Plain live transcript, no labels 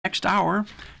next hour,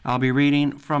 I'll be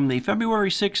reading from the February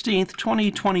 16th,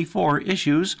 2024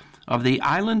 issues of the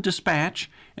Island Dispatch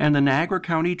and the Niagara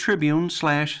County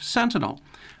Tribune/Sentinel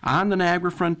on the Niagara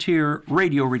Frontier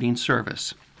radio reading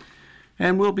service.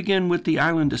 And we'll begin with the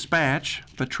Island Dispatch.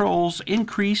 Patrols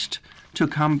increased to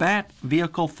combat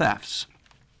vehicle thefts.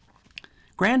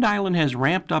 Grand Island has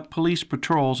ramped up police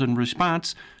patrols in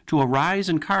response to a rise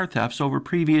in car thefts over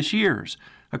previous years,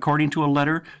 according to a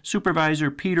letter Supervisor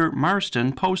Peter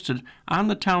Marston posted on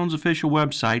the town's official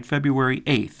website February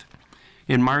 8th.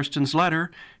 In Marston's letter,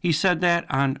 he said that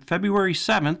on February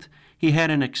 7th, he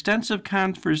had an extensive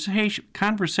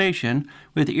conversation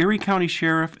with Erie County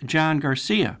Sheriff John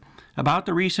Garcia about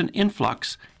the recent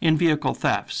influx in vehicle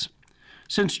thefts.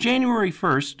 Since January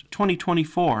 1st,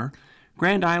 2024,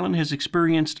 Grand Island has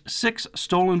experienced 6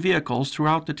 stolen vehicles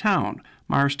throughout the town,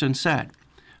 Marston said.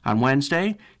 On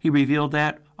Wednesday, he revealed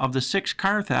that of the 6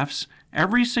 car thefts,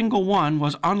 every single one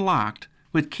was unlocked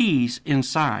with keys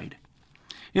inside.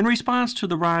 In response to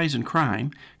the rise in crime,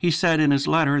 he said in his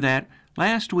letter that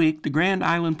last week the Grand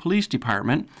Island Police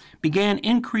Department began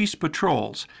increased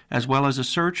patrols as well as a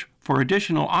search for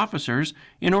additional officers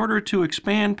in order to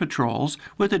expand patrols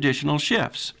with additional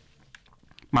shifts.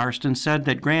 Marston said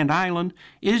that Grand Island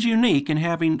is unique in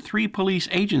having 3 police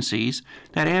agencies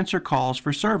that answer calls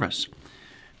for service.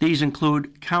 These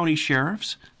include county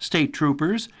sheriffs, state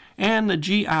troopers, and the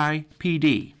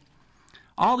GIPD.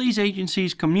 All these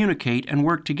agencies communicate and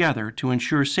work together to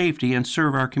ensure safety and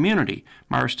serve our community,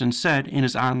 Marston said in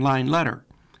his online letter.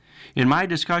 In my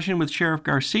discussion with Sheriff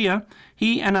Garcia,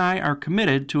 he and I are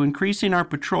committed to increasing our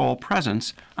patrol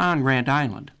presence on Grand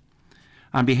Island.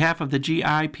 On behalf of the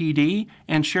GIPD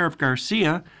and Sheriff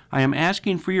Garcia, I am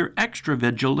asking for your extra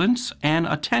vigilance and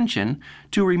attention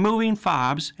to removing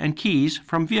fobs and keys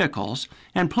from vehicles,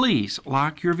 and please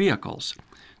lock your vehicles.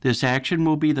 This action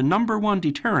will be the #1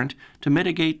 deterrent to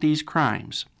mitigate these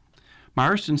crimes.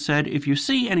 Marston said if you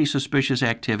see any suspicious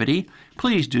activity,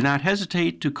 please do not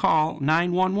hesitate to call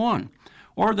 911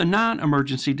 or the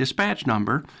non-emergency dispatch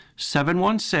number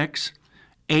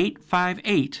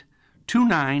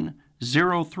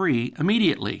 716-858-2903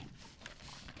 immediately.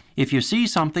 If you see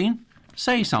something,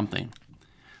 say something.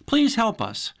 Please help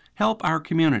us, help our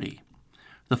community.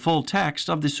 The full text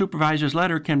of the supervisor's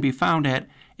letter can be found at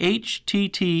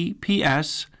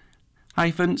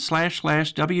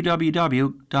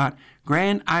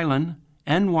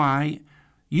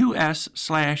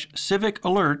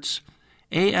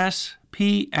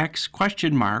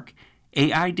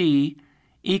ASPX?AID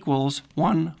 =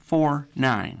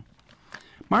 149.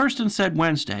 Marston said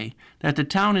Wednesday that the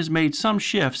town has made some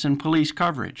shifts in police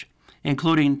coverage,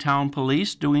 including town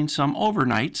police doing some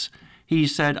overnights. He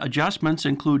said adjustments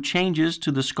include changes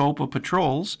to the scope of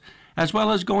patrols, as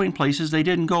well as going places they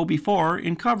didn't go before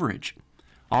in coverage.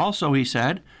 Also, he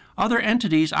said, other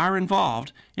entities are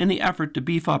involved in the effort to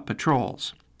beef up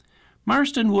patrols.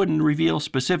 Marston wouldn't reveal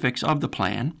specifics of the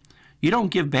plan. You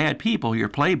don't give bad people your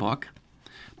playbook.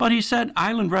 But he said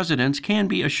island residents can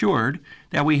be assured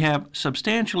that we have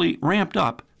substantially ramped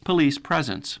up police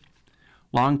presence.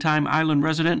 Longtime island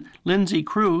resident Lindsay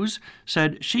Cruz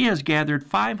said she has gathered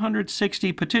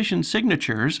 560 petition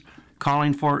signatures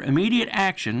calling for immediate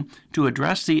action to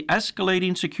address the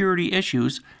escalating security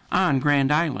issues on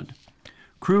Grand Island.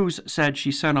 Cruz said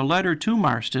she sent a letter to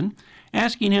Marston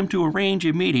asking him to arrange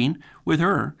a meeting with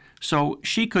her so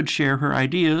she could share her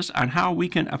ideas on how we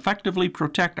can effectively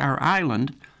protect our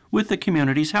island with the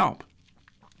community's help.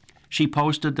 She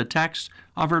posted the text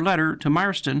of her letter to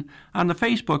Marston on the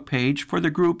Facebook page for the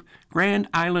group Grand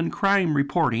Island Crime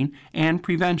Reporting and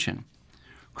Prevention.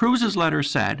 Cruz's letter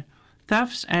said,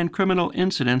 thefts and criminal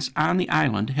incidents on the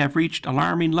island have reached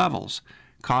alarming levels,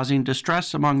 causing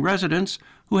distress among residents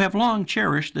who have long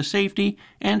cherished the safety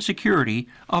and security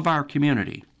of our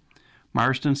community.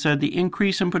 Marston said the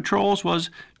increase in patrols was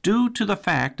due to the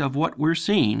fact of what we're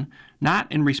seeing,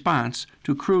 not in response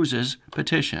to Cruz's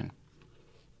petition.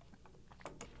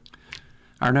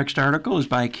 Our next article is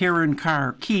by Karen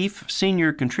Carr Keefe,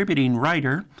 senior contributing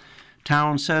writer.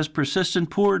 Town says persistent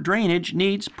poor drainage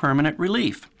needs permanent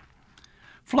relief.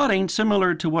 Flooding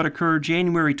similar to what occurred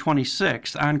January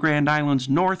 26th on Grand Island's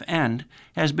north end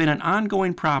has been an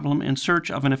ongoing problem in search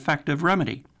of an effective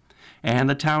remedy, and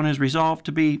the town has resolved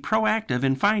to be proactive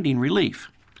in finding relief.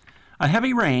 A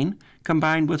heavy rain,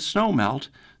 combined with snow melt,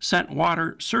 sent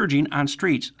water surging on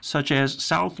streets such as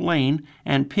South Lane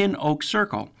and Pin Oak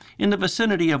Circle in the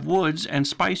vicinity of Woods and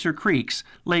Spicer Creeks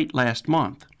late last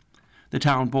month. The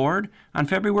town board, on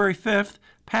February 5th,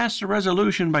 passed a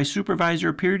resolution by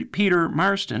Supervisor Peter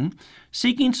Marston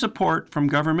seeking support from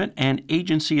government and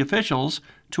agency officials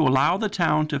to allow the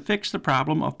town to fix the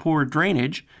problem of poor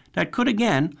drainage that could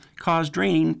again cause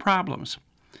draining problems.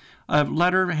 A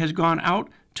letter has gone out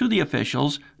to the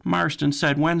officials, Marston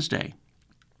said Wednesday.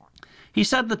 He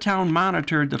said the town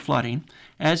monitored the flooding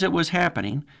as it was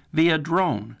happening via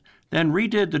drone, then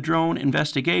redid the drone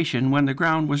investigation when the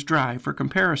ground was dry for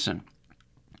comparison.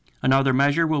 Another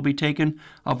measure will be taken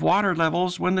of water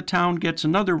levels when the town gets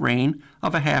another rain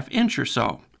of a half-inch or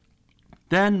so.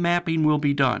 Then mapping will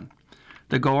be done.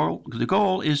 The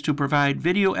goal is to provide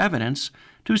video evidence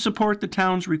to support the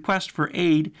town's request for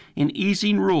aid in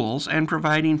easing rules and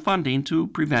providing funding to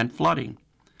prevent flooding.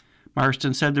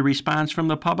 Marston said the response from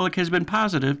the public has been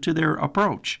positive to their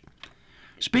approach.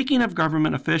 Speaking of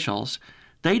government officials,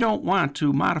 they don't want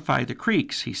to modify the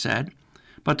creeks, he said,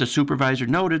 but the supervisor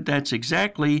noted that's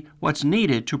exactly what's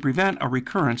needed to prevent a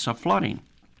recurrence of flooding.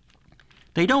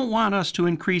 They don't want us to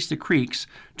increase the creeks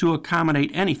to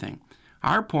accommodate anything.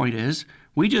 Our point is,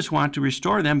 we just want to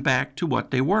restore them back to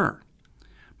what they were.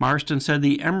 Marston said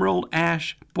the emerald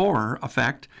ash borer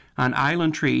effect on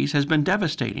island trees has been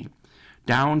devastating.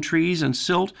 Downed trees and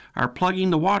silt are plugging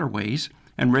the waterways,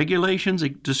 and regulations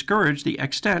discourage the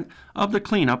extent of the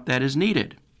cleanup that is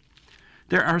needed.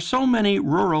 There are so many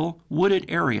rural, wooded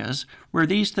areas where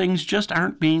these things just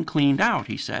aren't being cleaned out,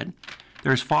 he said.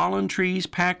 There's fallen trees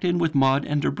packed in with mud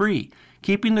and debris,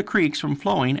 keeping the creeks from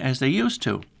flowing as they used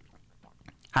to.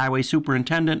 Highway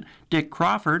Superintendent Dick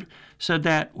Crawford said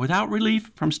that without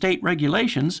relief from state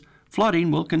regulations, flooding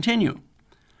will continue.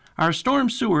 Our storm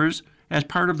sewers, as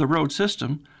part of the road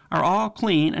system, are all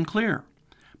clean and clear.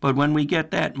 But when we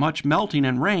get that much melting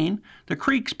and rain, the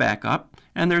creeks back up,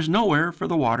 and there's nowhere for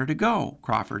the water to go,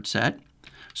 Crawford said.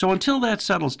 So until that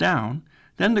settles down,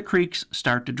 then the creeks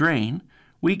start to drain.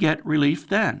 We get relief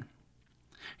then.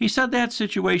 He said that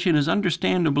situation is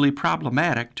understandably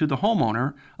problematic to the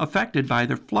homeowner affected by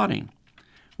the flooding.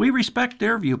 We respect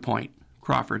their viewpoint,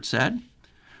 Crawford said.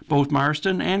 Both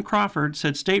Marston and Crawford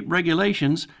said state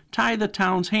regulations tie the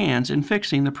town's hands in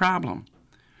fixing the problem.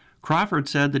 Crawford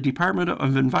said the Department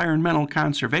of Environmental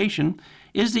Conservation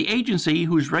is the agency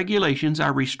whose regulations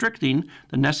are restricting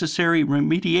the necessary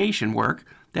remediation work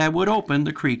that would open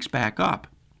the creeks back up.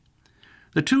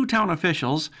 The two town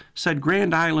officials said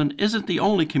Grand Island isn't the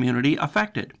only community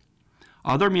affected.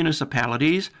 Other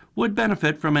municipalities would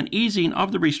benefit from an easing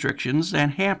of the restrictions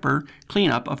that hamper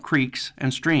cleanup of creeks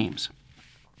and streams.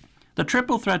 The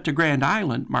triple threat to Grand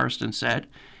Island, Marston said,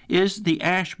 is the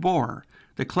ash borer,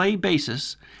 the clay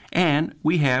basis, and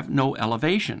we have no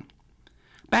elevation.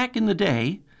 Back in the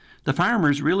day, the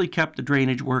farmers really kept the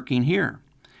drainage working here.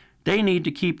 They need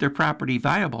to keep their property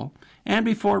viable, and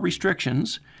before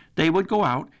restrictions, they would go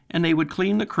out and they would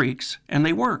clean the creeks, and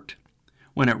they worked.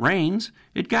 When it rains,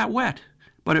 it got wet,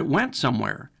 but it went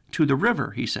somewhere, to the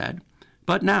river, he said.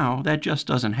 But now that just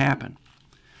doesn't happen.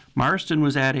 Marston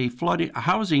was at a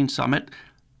housing summit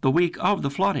the week of the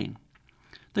flooding.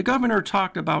 The governor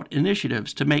talked about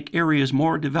initiatives to make areas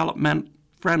more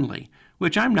development-friendly,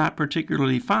 which I'm not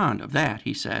particularly fond of that,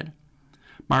 he said.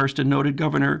 Marston noted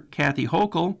Governor Kathy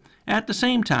Hochul, at the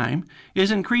same time,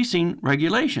 is increasing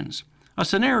regulations, a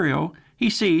scenario he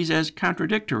sees as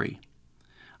contradictory.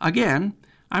 Again,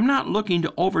 I'm not looking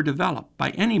to overdevelop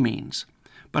by any means,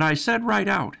 but I said right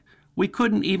out, we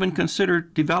couldn't even consider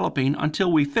developing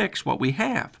until we fix what we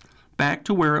have, back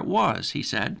to where it was, he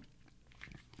said.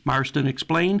 Marston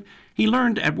explained he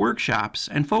learned at workshops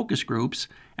and focus groups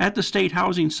at the State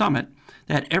Housing Summit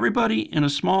that everybody in a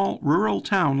small rural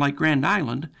town like Grand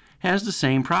Island has the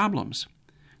same problems.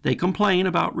 They complain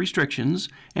about restrictions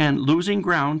and losing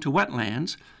ground to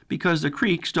wetlands because the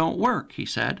creeks don't work, he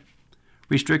said.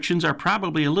 Restrictions are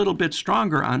probably a little bit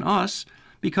stronger on us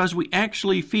because we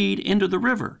actually feed into the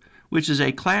river, which is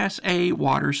a Class A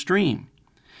water stream.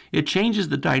 It changes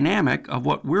the dynamic of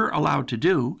what we're allowed to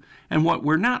do and what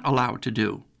we're not allowed to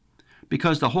do,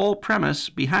 because the whole premise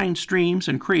behind streams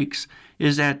and creeks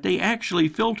is that they actually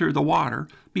filter the water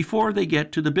before they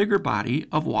get to the bigger body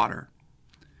of water.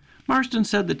 Marston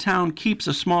said the town keeps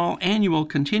a small annual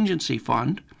contingency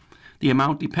fund, the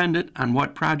amount dependent on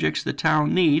what projects the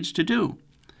town needs to do.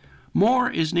 More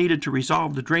is needed to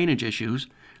resolve the drainage issues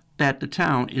that the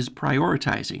town is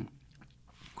prioritizing.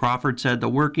 Crawford said the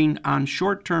working on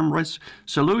short-term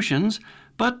solutions,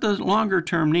 but the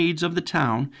longer-term needs of the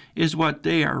town is what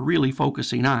they are really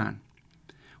focusing on.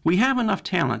 We have enough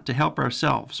talent to help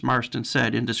ourselves, Marston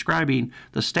said in describing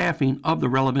the staffing of the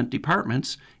relevant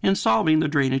departments in solving the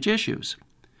drainage issues.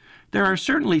 There are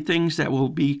certainly things that will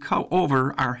be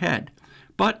over our head,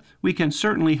 but we can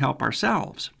certainly help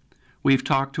ourselves. We've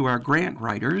talked to our grant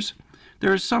writers.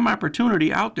 There is some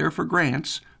opportunity out there for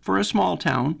grants for a small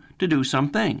town to do some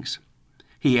things.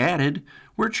 He added,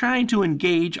 "We're trying to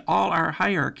engage all our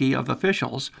hierarchy of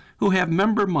officials who have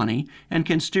member money and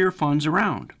can steer funds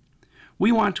around.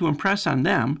 We want to impress on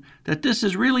them that this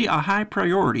is really a high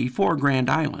priority for Grand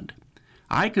Island.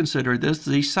 I consider this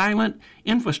the silent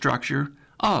infrastructure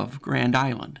of Grand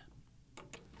Island."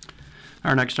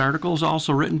 Our next article is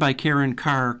also written by Karen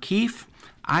Carr Keefe,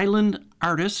 Island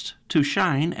Artists to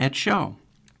Shine at Show.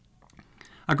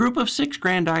 A group of 6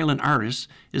 Grand Island artists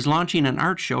is launching an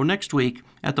art show next week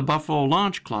at the Buffalo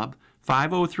Launch Club,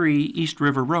 503 East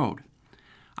River Road.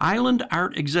 Island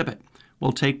Art Exhibit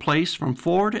will take place from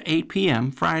 4 to 8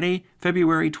 p.m. Friday,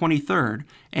 February 23rd,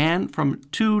 and from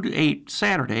 2 to 8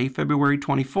 Saturday, February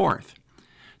 24th.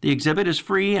 The exhibit is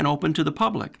free and open to the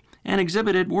public, and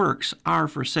exhibited works are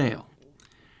for sale.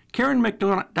 Karen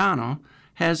McDonough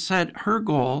has said her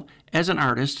goal as an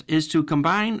artist is to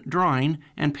combine drawing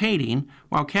and painting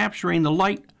while capturing the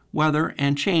light, weather,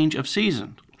 and change of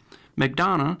season.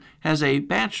 McDonough has a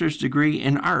bachelor's degree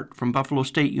in art from Buffalo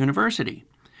State University.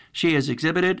 She has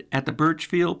exhibited at the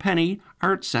Birchfield Penny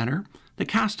Art Center, the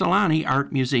Castellani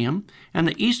Art Museum, and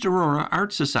the East Aurora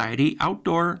Art Society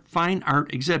Outdoor Fine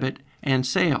Art Exhibit and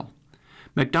Sale.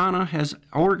 McDonough has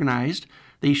organized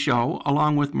the show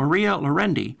along with Maria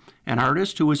Lorendi, an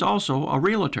artist who is also a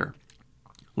realtor.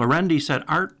 Lorendi said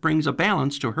art brings a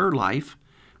balance to her life.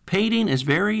 Painting is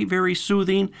very, very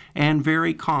soothing and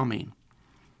very calming.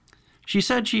 She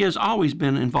said she has always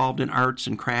been involved in arts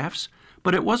and crafts,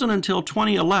 but it wasn't until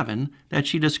 2011 that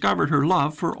she discovered her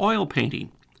love for oil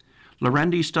painting.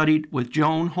 Lorendi studied with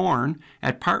Joan Horn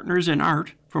at Partners in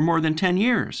Art for more than 10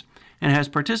 years and has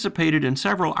participated in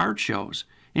several art shows,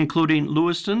 including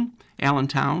Lewiston,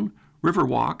 Allentown,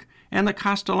 Riverwalk, and the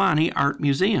Castellani Art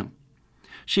Museum.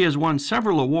 She has won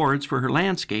several awards for her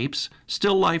landscapes,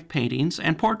 still life paintings,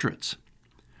 and portraits.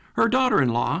 Her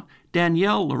daughter-in-law,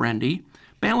 Danielle Lorendi,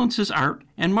 balances art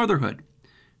and motherhood.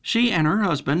 She and her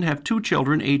husband have 2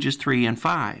 children ages 3 and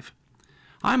 5.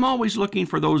 "I'm always looking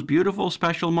for those beautiful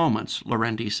special moments,"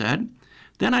 Lorendi said.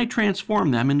 "Then I transform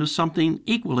them into something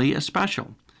equally as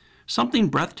special, something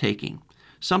breathtaking,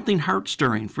 something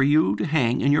heart-stirring for you to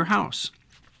hang in your house."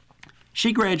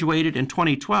 She graduated in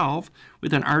 2012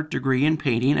 with an art degree in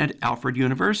painting at Alfred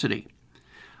University.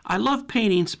 "I love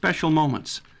painting special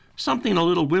moments, something a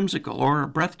little whimsical or a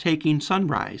breathtaking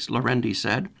sunrise," Lorendi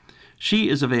said. She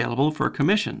is available for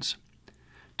commissions.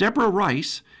 Deborah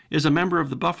Rice is a member of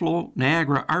the Buffalo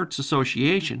Niagara Arts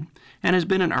Association and has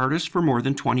been an artist for more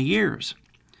than 20 years.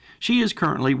 She is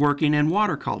currently working in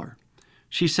watercolor.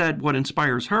 She said what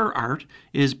inspires her art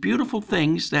is beautiful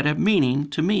things that have meaning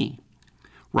to me.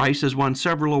 Rice has won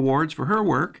several awards for her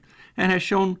work and has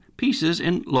shown pieces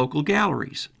in local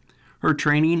galleries. Her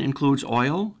training includes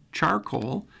oil,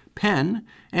 charcoal, pen,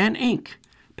 and ink,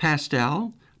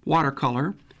 pastel,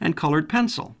 watercolor, and colored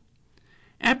pencil.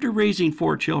 After raising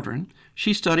 4 children,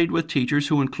 she studied with teachers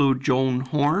who include Joan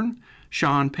Horn,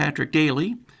 Sean Patrick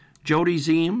Daly, Jody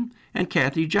Ziem, and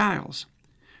Kathy Giles.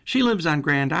 She lives on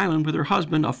Grand Island with her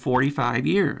husband of 45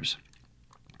 years.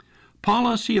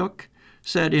 Paula Siuk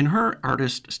said in her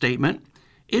artist statement,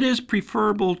 "It is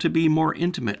preferable to be more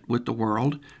intimate with the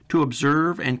world, to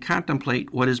observe and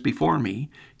contemplate what is before me,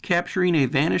 capturing a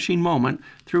vanishing moment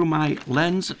through my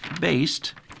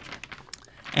lens-based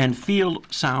and field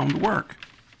sound work.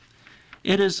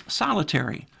 It is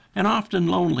solitary and often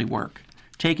lonely work,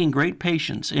 taking great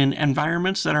patience in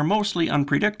environments that are mostly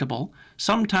unpredictable,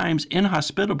 sometimes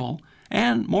inhospitable,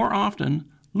 and more often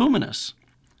luminous."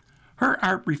 Her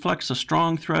art reflects a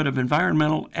strong thread of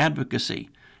environmental advocacy,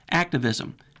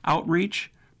 activism,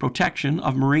 outreach, protection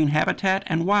of marine habitat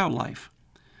and wildlife.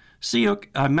 Siuk,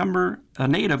 a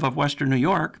native of Western New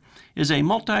York, is a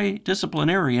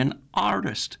multidisciplinarian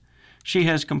artist. She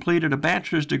has completed a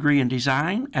bachelor's degree in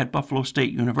design at Buffalo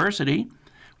State University,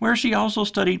 where she also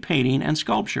studied painting and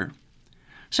sculpture.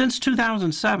 Since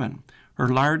 2007, her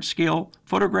large-scale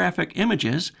photographic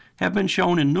images have been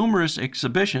shown in numerous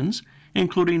exhibitions,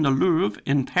 including the Louvre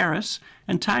in Paris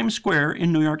and Times Square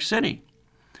in New York City.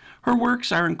 Her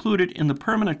works are included in the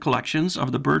permanent collections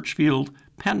of the Birchfield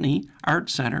Penny Art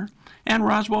Center and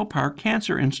Roswell Park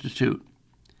Cancer Institute.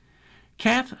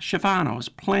 Kath Schifano's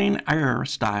plein air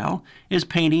style is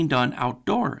painting done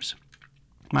outdoors.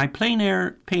 "My plein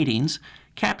air paintings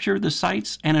capture the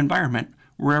sights and environment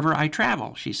wherever I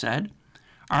travel," she said.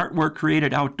 "Artwork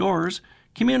created outdoors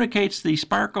communicates the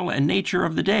sparkle and nature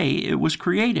of the day it was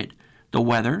created, the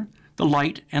weather, the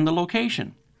light, and the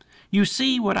location. You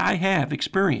see what I have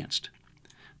experienced.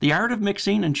 The art of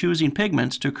mixing and choosing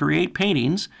pigments to create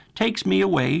paintings takes me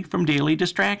away from daily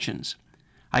distractions.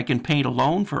 I can paint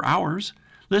alone for hours,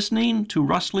 listening to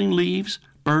rustling leaves,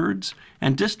 birds,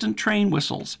 and distant train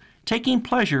whistles, taking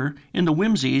pleasure in the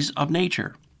whimsies of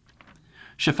nature.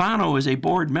 Schifano is a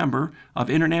board member of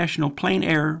International Plein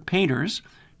Air Painters,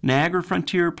 Niagara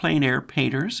Frontier Plein Air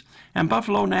Painters, and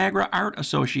Buffalo Niagara Art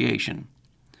Association.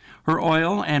 Her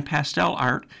oil and pastel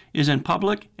art is in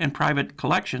public and private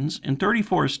collections in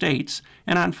 34 states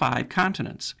and on 5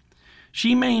 continents.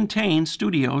 She maintains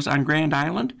studios on Grand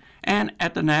Island and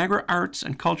at the Niagara Arts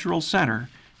and Cultural Center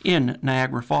in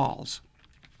Niagara Falls.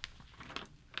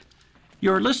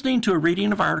 You're listening to a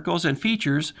reading of articles and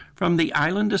features from the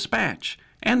Island Dispatch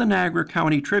and the Niagara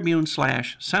County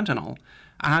Tribune/Sentinel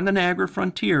on the Niagara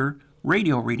Frontier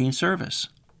radio reading service.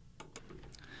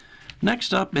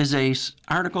 Next up is an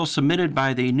article submitted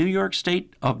by the New York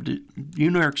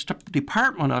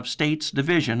Department of State's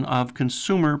Division of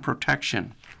Consumer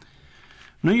Protection.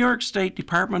 New York State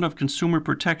Department of Consumer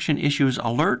Protection issues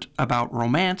alert about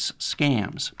romance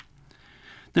scams.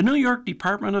 The New York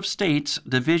Department of State's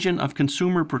Division of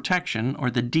Consumer Protection, or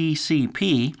the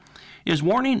DCP, is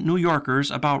warning New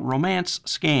Yorkers about romance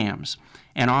scams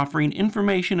and offering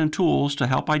information and tools to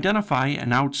help identify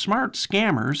and outsmart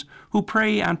scammers who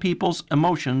prey on people's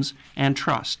emotions and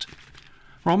trust.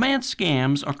 Romance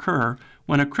scams occur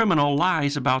when a criminal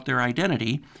lies about their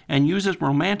identity and uses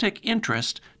romantic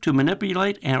interest to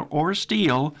manipulate or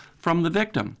steal from the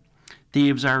victim.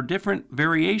 Thieves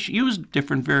use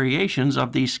different variations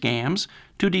of these scams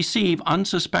to deceive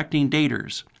unsuspecting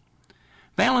daters.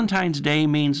 Valentine's Day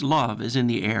means love is in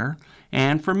the air,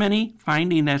 and for many,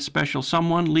 finding that special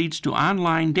someone leads to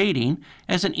online dating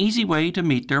as an easy way to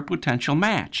meet their potential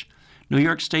match, New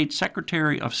York State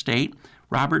Secretary of State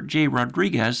Robert J.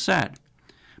 Rodriguez said.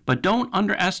 But don't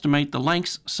underestimate the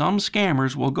lengths some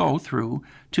scammers will go through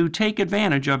to take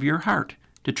advantage of your heart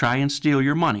to try and steal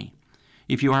your money.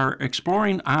 If you are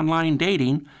exploring online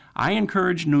dating, I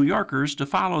encourage New Yorkers to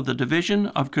follow the Division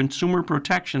of Consumer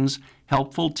Protection's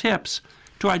helpful tips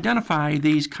to identify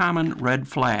these common red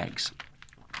flags.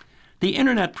 The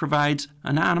Internet provides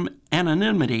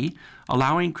anonymity,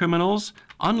 allowing criminals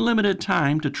unlimited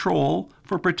time to troll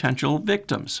for potential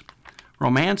victims.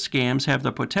 Romance scams have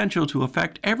the potential to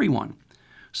affect everyone.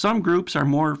 Some groups are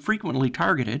more frequently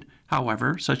targeted,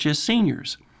 however, such as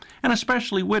seniors, and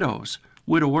especially widows,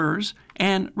 widowers,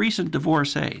 and recent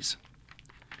divorcees.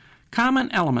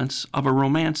 Common elements of a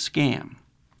romance scam.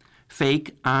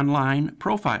 Fake online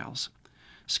profiles.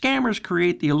 Scammers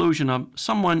create the illusion of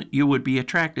someone you would be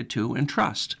attracted to and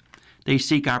trust. They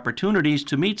seek opportunities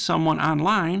to meet someone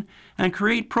online and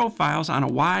create profiles on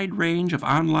a wide range of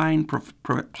online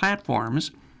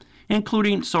platforms,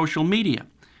 including social media,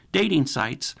 dating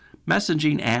sites,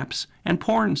 messaging apps, and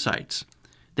porn sites.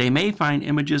 They may find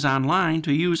images online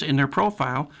to use in their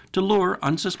profile to lure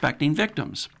unsuspecting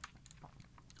victims.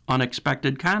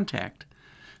 Unexpected contact.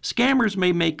 Scammers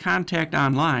may make contact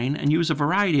online and use a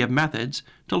variety of methods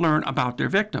to learn about their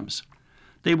victims.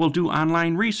 They will do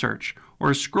online research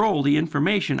or scroll the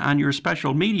information on your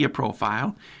social media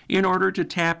profile in order to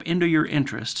tap into your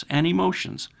interests and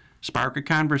emotions, spark a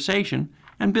conversation,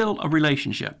 and build a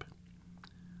relationship.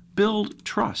 Build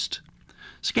trust.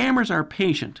 Scammers are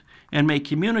patient and may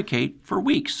communicate for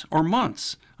weeks or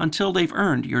months until they've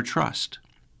earned your trust.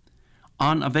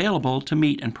 Unavailable to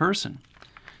meet in person.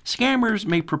 Scammers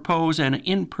may propose an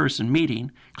in-person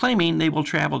meeting, claiming they will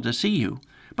travel to see you,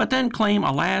 but then claim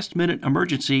a last-minute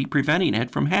emergency preventing it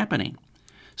from happening.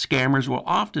 Scammers will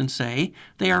often say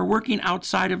they are working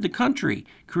outside of the country,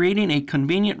 creating a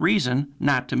convenient reason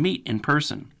not to meet in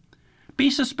person.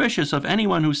 Be suspicious of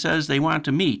anyone who says they want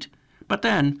to meet, but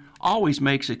then always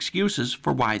makes excuses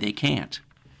for why they can't.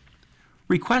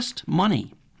 Request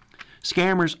money.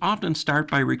 Scammers often start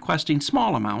by requesting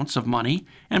small amounts of money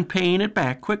and paying it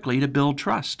back quickly to build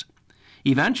trust.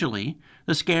 Eventually,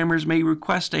 the scammers may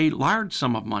request a large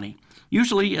sum of money,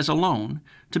 usually as a loan,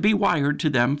 to be wired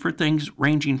to them for things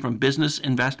ranging from business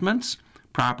investments,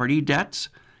 property debts,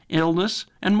 illness,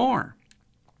 and more.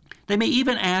 They may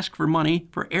even ask for money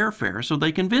for airfare so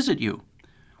they can visit you.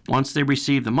 Once they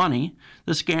receive the money,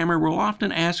 the scammer will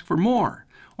often ask for more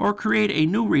or create a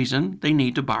new reason they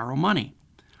need to borrow money.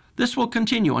 This will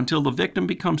continue until the victim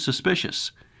becomes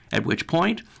suspicious, at which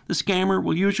point the scammer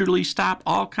will usually stop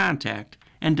all contact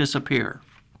and disappear.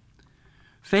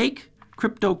 Fake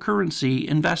cryptocurrency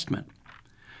investment.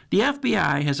 The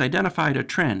FBI has identified a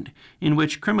trend in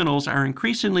which criminals are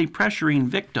increasingly pressuring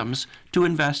victims to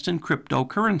invest in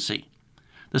cryptocurrency.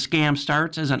 The scam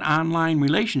starts as an online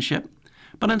relationship,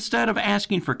 but instead of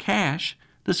asking for cash,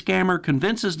 the scammer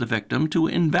convinces the victim to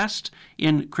invest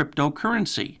in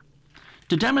cryptocurrency.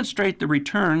 To demonstrate the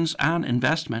returns on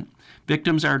investment,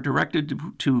 victims are directed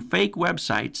to fake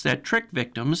websites that trick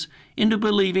victims into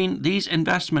believing these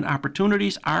investment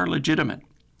opportunities are legitimate.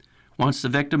 Once the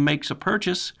victim makes a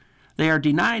purchase, they are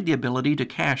denied the ability to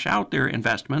cash out their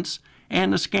investments,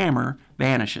 and the scammer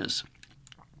vanishes.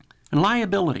 And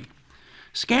liability.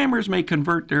 Scammers may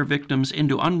convert their victims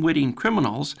into unwitting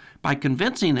criminals by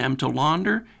convincing them to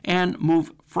launder and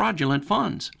move fraudulent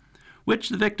funds, which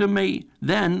the victim may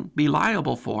then be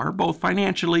liable for, both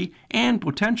financially and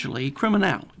potentially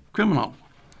criminal.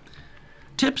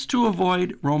 Tips to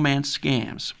avoid romance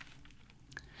scams.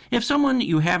 If someone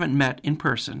you haven't met in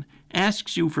person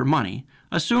asks you for money,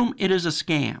 assume it is a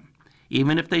scam,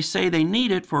 even if they say they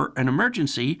need it for an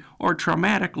emergency or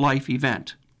traumatic life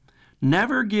event.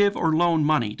 Never give or loan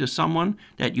money to someone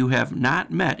that you have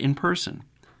not met in person.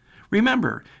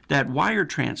 Remember that wire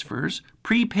transfers,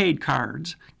 prepaid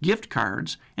cards, gift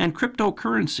cards, and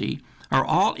cryptocurrency are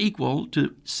all equal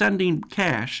to sending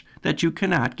cash that you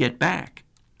cannot get back.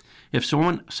 If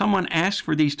someone asks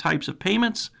for these types of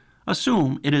payments,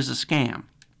 assume it is a scam.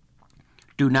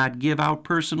 Do not give out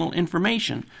personal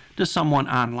information to someone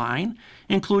online,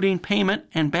 including payment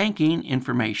and banking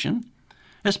information,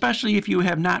 especially if you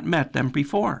have not met them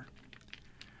before.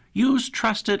 Use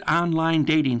trusted online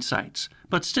dating sites,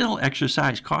 but still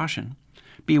exercise caution.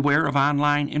 Beware of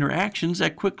online interactions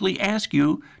that quickly ask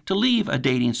you to leave a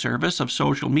dating service of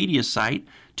social media site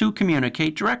to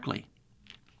communicate directly.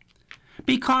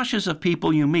 Be cautious of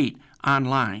people you meet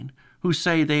online who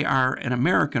say they are an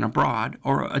American abroad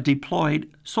or a deployed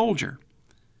soldier.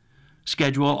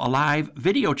 Schedule a live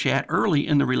video chat early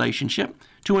in the relationship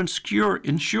to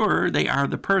ensure they are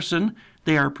the person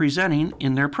they are presenting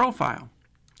in their profile.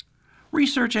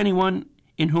 Research anyone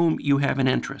in whom you have an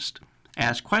interest.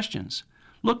 Ask questions.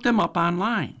 Look them up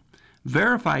online.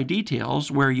 Verify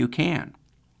details where you can.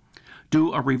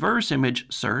 Do a reverse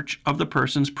image search of the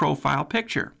person's profile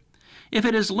picture. If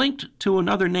it is linked to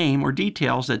another name or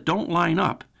details that don't line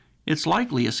up, it's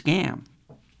likely a scam.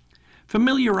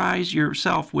 Familiarize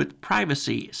yourself with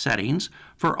privacy settings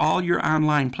for all your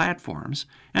online platforms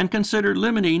and consider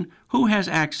limiting who has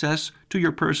access to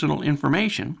your personal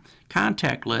information,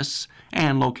 contact lists,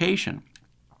 and location.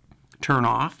 Turn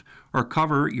off or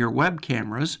cover your web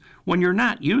cameras when you're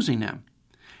not using them.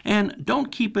 And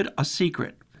don't keep it a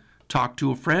secret. Talk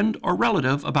to a friend or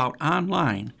relative about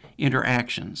online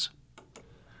interactions.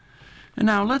 And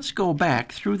now let's go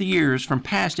back through the years from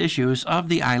past issues of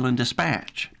the Island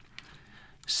Dispatch.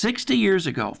 60 years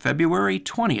ago, February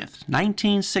 20th,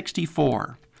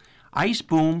 1964, ice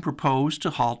boom proposed to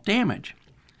halt damage.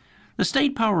 The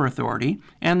State Power Authority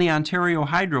and the Ontario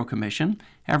Hydro Commission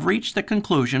have reached the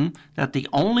conclusion that the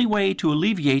only way to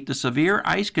alleviate the severe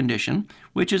ice condition,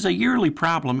 which is a yearly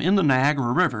problem in the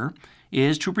Niagara River,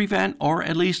 is to prevent or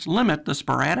at least limit the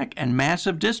sporadic and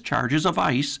massive discharges of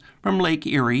ice from Lake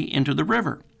Erie into the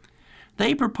river.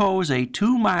 They propose a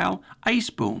 2-mile ice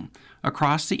boom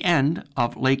across the end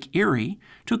of Lake Erie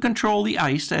to control the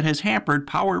ice that has hampered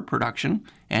power production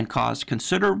and caused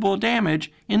considerable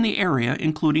damage in the area,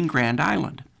 including Grand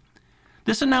Island.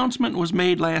 This announcement was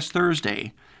made last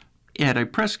Thursday at a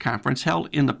press conference held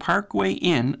in the Parkway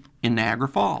Inn in Niagara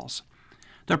Falls.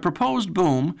 The proposed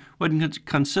boom would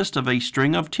consist of a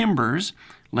string of timbers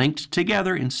linked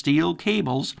together in steel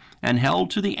cables and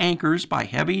held to the anchors by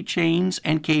heavy chains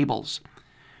and cables.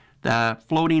 The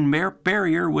floating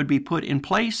barrier would be put in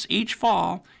place each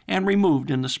fall and removed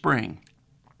in the spring.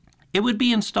 It would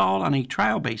be installed on a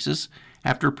trial basis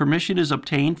after permission is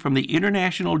obtained from the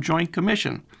International Joint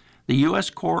Commission, the U.S.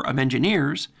 Corps of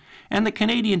Engineers, and the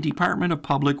Canadian Department of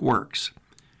Public Works.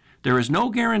 There is no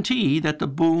guarantee that the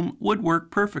boom would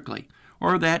work perfectly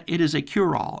or that it is a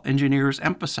cure-all, engineers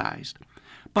emphasized.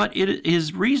 But it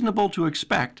is reasonable to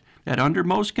expect that under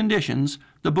most conditions,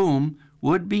 the boom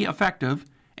would be effective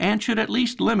and should at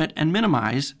least limit and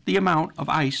minimize the amount of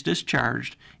ice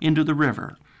discharged into the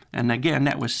river. And again,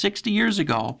 that was 60 years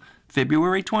ago,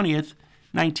 February 20th,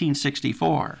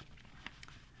 1964.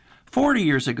 40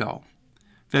 years ago,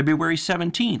 February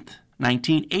 17th,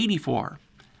 1984,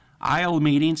 aisle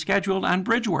meeting scheduled on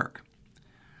bridge work.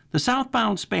 The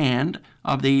southbound span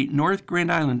of the North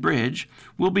Grand Island Bridge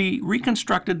will be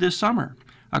reconstructed this summer,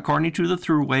 according to the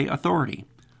Thruway Authority.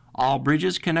 All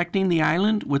bridges connecting the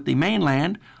island with the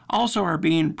mainland also are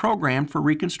being programmed for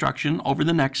reconstruction over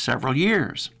the next several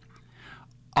years.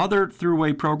 Other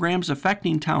Thruway programs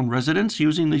affecting town residents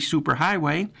using the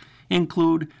superhighway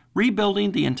include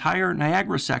rebuilding the entire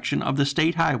Niagara section of the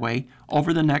state highway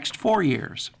over the next 4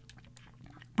 years.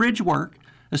 Bridge work,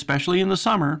 especially in the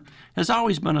summer, has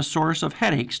always been a source of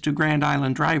headaches to Grand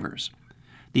Island drivers.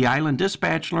 The Island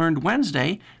Dispatch learned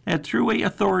Wednesday that Thruway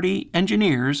Authority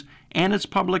engineers and its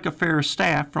public affairs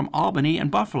staff from Albany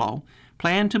and Buffalo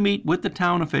plan to meet with the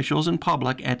town officials and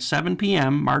public at 7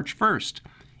 p.m. March 1st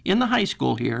in the high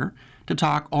school here to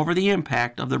talk over the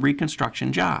impact of the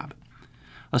reconstruction job.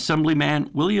 Assemblyman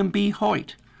William B.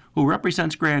 Hoyt, who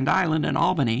represents Grand Island and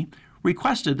Albany,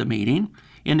 requested the meeting,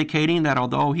 indicating that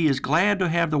although he is glad to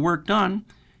have the work done,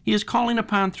 he is calling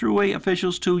upon Thruway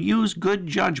officials to use good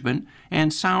judgment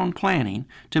and sound planning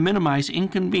to minimize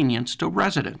inconvenience to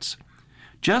residents.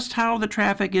 Just how the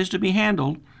traffic is to be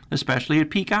handled, especially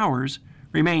at peak hours,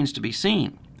 remains to be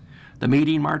seen. The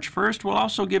meeting March 1st will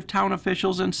also give town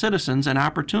officials and citizens an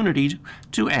opportunity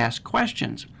to ask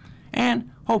questions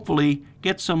and hopefully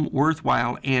get some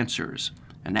worthwhile answers.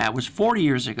 And that was 40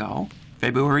 years ago,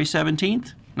 February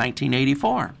 17th,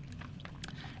 1984.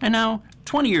 And now,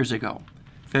 20 years ago,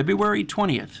 February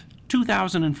 20th,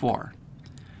 2004,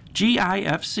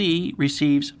 GIFC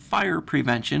receives Fire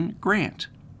Prevention Grant.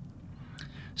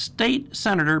 State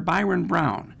Senator Byron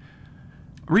Brown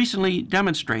recently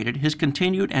demonstrated his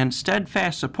continued and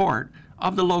steadfast support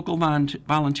of the local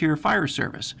volunteer fire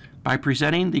service by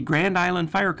presenting the Grand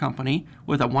Island Fire Company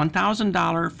with a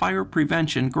 $1,000 fire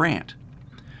prevention grant.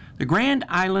 The Grand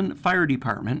Island Fire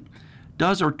Department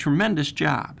does a tremendous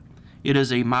job. It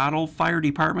is a model fire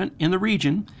department in the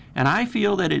region, and I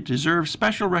feel that it deserves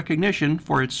special recognition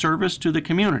for its service to the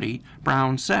community,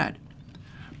 Brown said.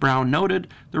 Brown noted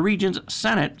the region's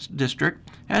Senate district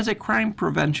has a crime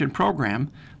prevention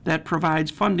program that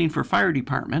provides funding for fire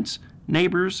departments,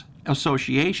 neighbors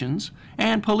associations,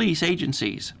 and police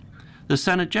agencies. The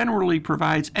Senate generally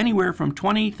provides anywhere from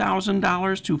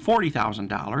 $20,000 to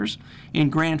 $40,000 in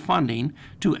grant funding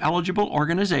to eligible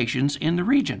organizations in the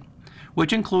region,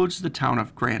 which includes the town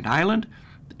of Grand Island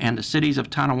and the cities of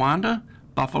Tonawanda,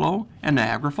 Buffalo, and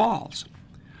Niagara Falls.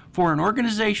 For an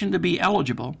organization to be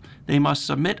eligible, they must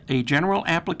submit a general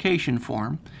application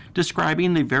form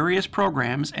describing the various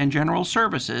programs and general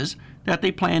services that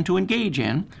they plan to engage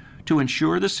in to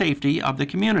ensure the safety of the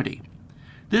community.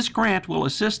 This grant will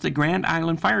assist the Grand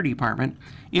Island Fire Department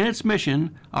in its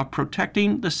mission of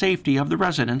protecting the safety of the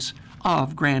residents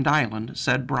of Grand Island,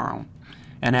 said Brown.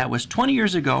 And that was 20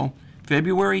 years ago,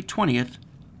 February 20th,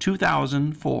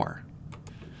 2004.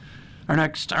 Our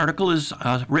next article is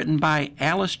written by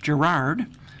Alice Gerard,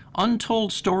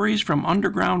 Untold Stories from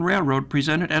Underground Railroad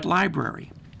presented at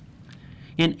Library.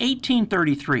 In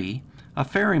 1833, a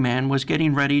ferryman was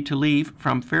getting ready to leave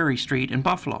from Ferry Street in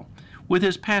Buffalo with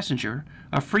his passenger,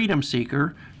 a freedom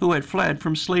seeker who had fled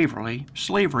from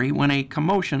slavery when a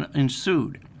commotion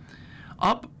ensued.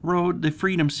 Up rode the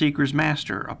freedom seeker's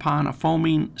master upon a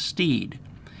foaming steed.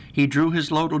 He drew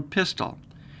his loaded pistol.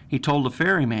 He told the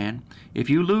ferryman, "If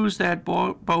you lose that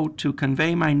boat to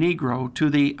convey my Negro to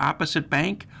the opposite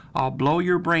bank, I'll blow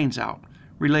your brains out,"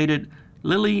 related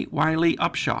Lily Wiley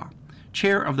Upshaw,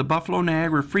 chair of the Buffalo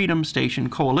Niagara Freedom Station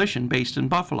Coalition based in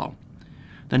Buffalo.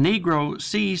 The Negro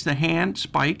seized the hand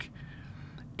spike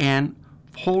and,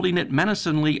 holding it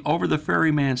menacingly over the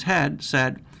ferryman's head,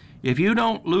 said, "If you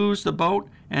don't lose the boat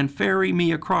and ferry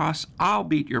me across, I'll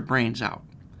beat your brains out."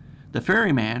 The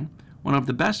ferryman, one of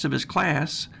the best of his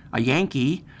class, a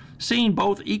Yankee, seeing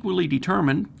both equally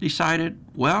determined, decided,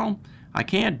 "Well, I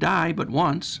can't die but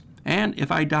once, and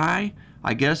if I die,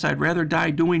 I guess I'd rather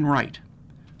die doing right.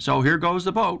 So here goes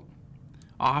the boat."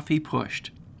 Off he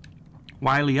pushed.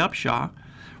 Wiley Upshaw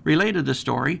related the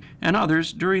story and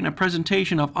others during a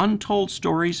presentation of Untold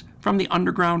Stories from the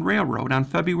Underground Railroad on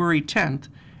February 10th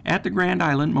at the Grand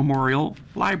Island Memorial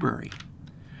Library.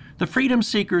 The freedom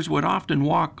seekers would often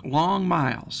walk long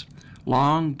miles,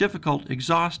 long, difficult,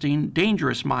 exhausting,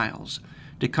 dangerous miles,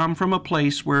 to come from a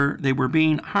place where they were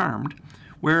being harmed,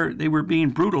 where they were being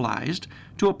brutalized,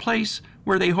 to a place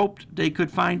where they hoped they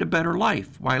could find a better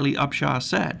life, Wiley Upshaw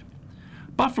said.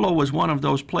 Buffalo was one of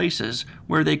those places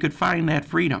where they could find that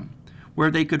freedom,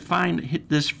 where they could find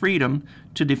this freedom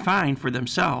to define for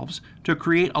themselves, to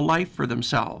create a life for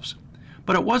themselves.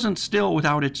 But it wasn't still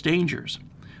without its dangers.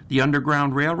 The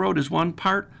Underground Railroad is one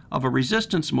part of a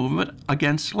resistance movement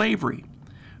against slavery.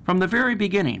 From the very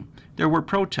beginning, there were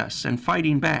protests and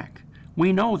fighting back.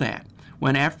 We know that.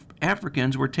 When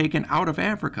Africans were taken out of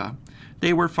Africa,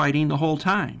 they were fighting the whole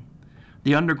time.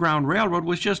 The Underground Railroad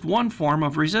was just one form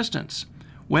of resistance.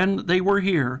 When they were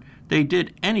here, they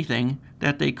did anything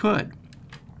that they could.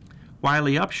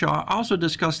 Wiley Upshaw also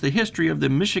discussed the history of the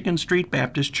Michigan Street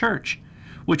Baptist Church,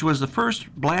 which was the first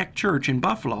black church in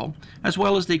Buffalo, as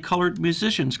well as the Colored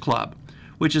Musicians Club,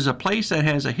 which is a place that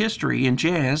has a history in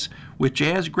jazz, with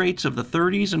jazz greats of the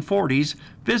 30s and 40s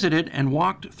visited and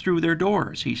walked through their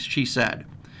doors, she said.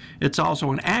 It's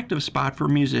also an active spot for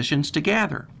musicians to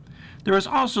gather. There is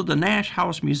also the Nash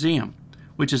House Museum,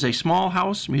 which is a small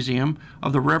house museum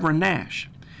of the Reverend Nash.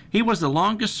 He was the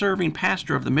longest-serving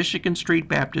pastor of the Michigan Street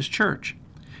Baptist Church.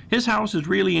 His house is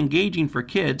really engaging for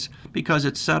kids because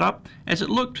it's set up as it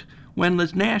looked when the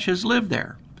Nashes lived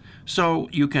there. So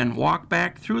you can walk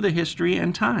back through the history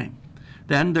and time.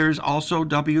 Then there's also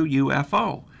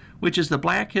WUFO, which is the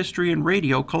Black History and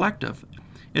Radio Collective.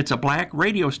 It's a black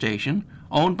radio station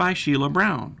owned by Sheila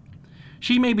Brown.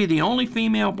 She may be the only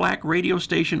female black radio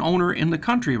station owner in the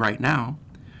country right now.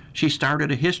 She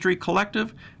started a history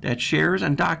collective that shares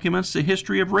and documents the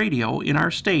history of radio in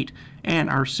our state and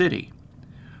our city.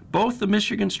 Both the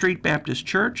Michigan Street Baptist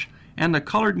Church and the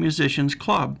Colored Musicians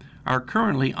Club are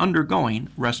currently undergoing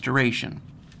restoration.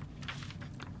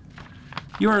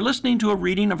 You are listening to a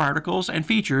reading of articles and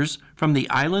features from the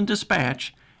Island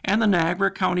Dispatch and the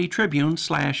Niagara County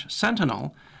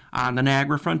Tribune/Sentinel on the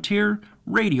Niagara Frontier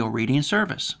radio reading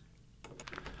service.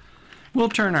 We'll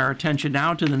turn our attention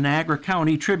now to the Niagara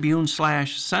County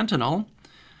Tribune/Sentinel.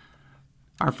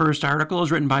 Our first article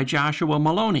is written by Joshua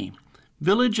Maloney.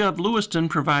 Village of Lewiston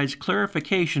provides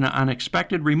clarification on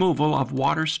expected removal of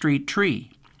Water Street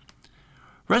tree.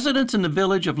 Residents in the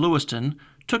village of Lewiston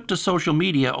took to social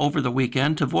media over the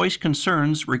weekend to voice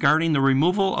concerns regarding the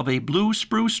removal of a blue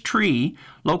spruce tree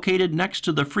located next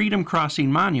to the Freedom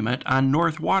Crossing Monument on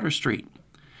North Water Street.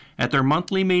 At their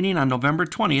monthly meeting on November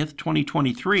 20th,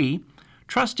 2023,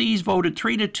 trustees voted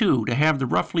 3-2 to have the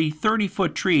roughly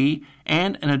 30-foot tree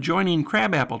and an adjoining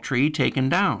crabapple tree taken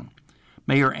down.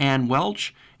 Mayor Ann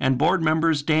Welch and board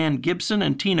members Dan Gibson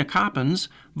and Tina Coppins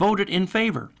voted in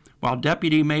favor, while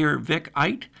Deputy Mayor Vic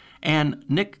Eit and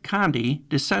Nick Condi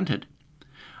dissented.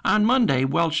 On Monday,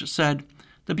 Welch said,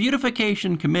 "The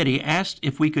Beautification Committee asked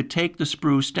if we could take the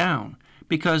spruce down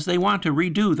because they want to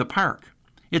redo the park.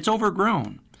 It's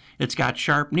overgrown. It's got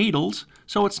sharp needles,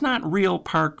 so it's not real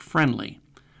park friendly.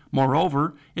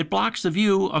 Moreover, it blocks the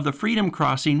view of the Freedom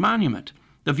Crossing Monument,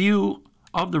 the view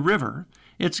of the river.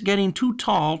 It's getting too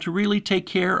tall to really take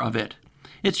care of it.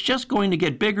 It's just going to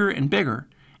get bigger and bigger,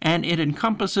 and it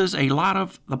encompasses a lot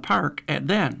of the park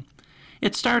then.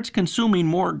 It starts consuming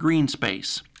more green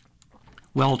space."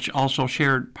 Welch also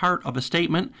shared part of a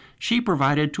statement she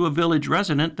provided to a village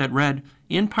resident that read,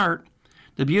 in part,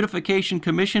 "The Beautification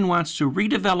Commission wants to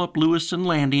redevelop Lewiston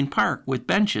Landing Park with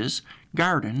benches,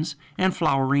 gardens, and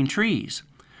flowering trees.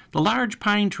 The large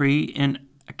pine tree in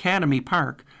Academy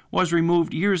Park was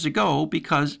removed years ago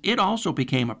because it also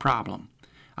became a problem.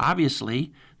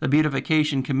 Obviously, the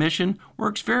Beautification Commission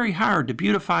works very hard to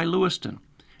beautify Lewiston,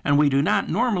 and we do not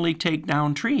normally take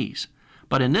down trees,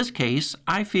 but in this case,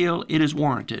 I feel it is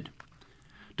warranted."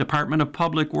 Department of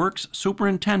Public Works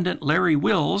Superintendent Larry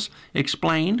Wills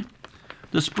explained,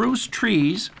 "The spruce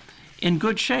tree's in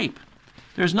good shape.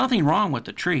 There's nothing wrong with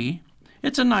the tree.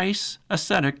 It's a nice,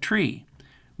 aesthetic tree.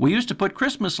 We used to put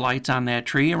Christmas lights on that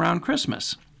tree around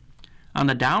Christmas. On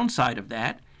the downside of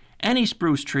that, any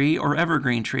spruce tree or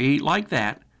evergreen tree like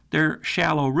that, they're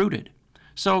shallow-rooted,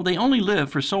 so they only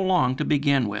live for so long to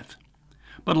begin with.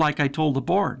 But like I told the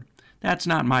board, that's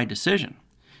not my decision.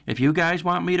 If you guys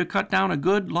want me to cut down a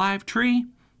good live tree,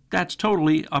 that's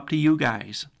totally up to you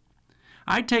guys.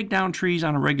 I take down trees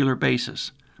on a regular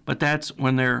basis, but that's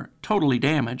when they're totally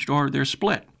damaged or they're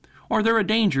split, or they're a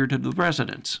danger to the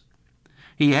residents."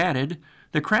 He added,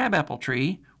 "The crabapple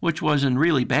tree, which was in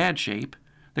really bad shape,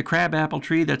 the crabapple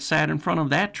tree that sat in front of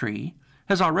that tree,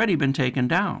 has already been taken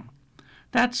down.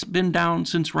 That's been down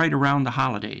since right around the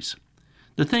holidays.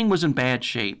 The thing was in bad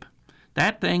shape.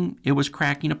 That thing, it was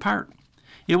cracking apart.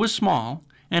 It was small,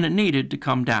 and it needed to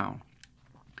come down.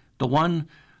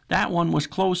 That one was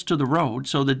close to the road,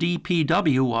 so the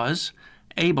DPW was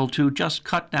able to just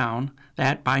cut down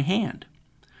that by hand.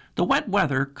 The wet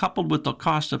weather, coupled with the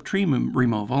cost of tree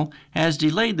removal, has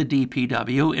delayed the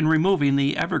DPW in removing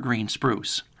the evergreen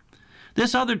spruce.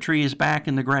 This other tree is back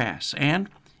in the grass, and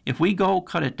if we go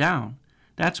cut it down,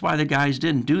 that's why the guys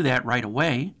didn't do that right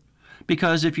away,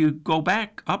 because if you go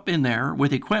back up in there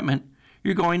with equipment,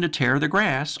 you're going to tear the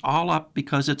grass all up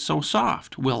because it's so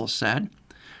soft," Wills said.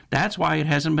 "That's why it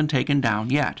hasn't been taken down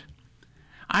yet.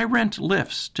 I rent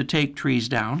lifts to take trees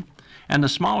down, and the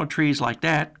smaller trees like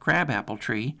that, crabapple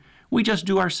tree, we just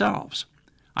do ourselves.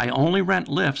 I only rent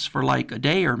lifts for like a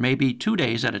day or maybe 2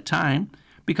 days at a time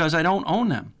because I don't own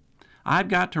them. I've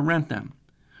got to rent them.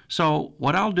 So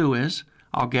what I'll do is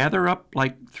I'll gather up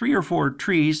like 3 or 4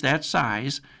 trees that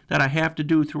size that I have to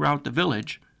do throughout the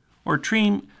village, or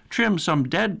trim some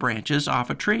dead branches off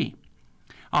a tree.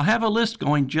 I'll have a list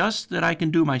going just that I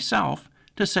can do myself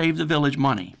to save the village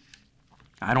money.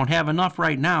 I don't have enough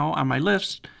right now on my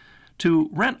list to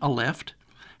rent a lift,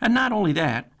 and not only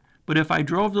that, but if I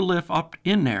drove the lift up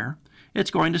in there,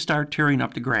 it's going to start tearing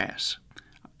up the grass.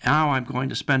 Now I'm going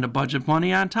to spend a bunch of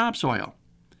money on topsoil.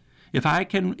 If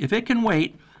it can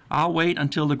wait, I'll wait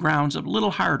until the ground's a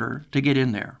little harder to get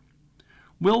in there.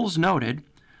 Wills noted,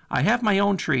 I have my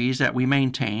own trees that we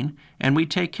maintain and we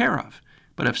take care of,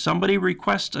 but if somebody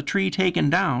requests a tree taken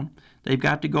down, they've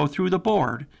got to go through the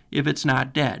board if it's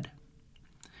not dead.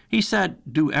 He said,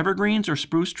 do evergreens or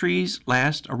spruce trees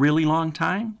last a really long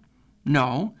time?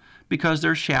 No, because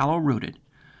they're shallow-rooted.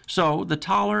 So the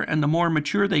taller and the more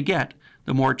mature they get,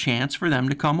 the more chance for them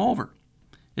to come over.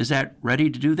 Is that ready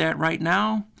to do that right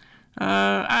now?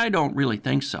 I don't really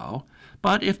think so.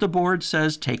 But if the board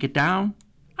says take it down,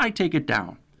 I take it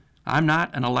down. I'm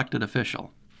not an elected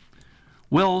official.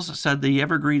 Wills said the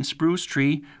evergreen spruce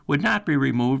tree would not be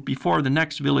removed before the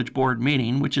next village board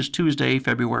meeting, which is Tuesday,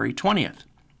 February 20th.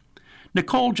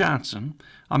 Nicole Johnson,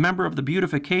 a member of the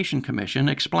Beautification Commission,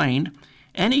 explained,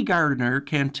 any gardener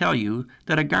can tell you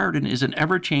that a garden is an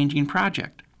ever-changing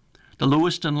project. The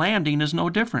Lewiston Landing is no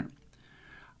different.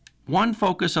 One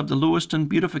focus of the Lewiston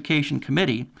Beautification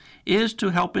Committee is to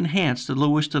help enhance the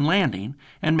Lewiston Landing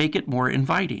and make it more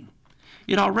inviting.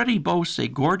 It already boasts a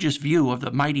gorgeous view of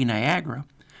the mighty Niagara,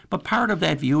 but part of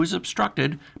that view is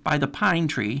obstructed by the pine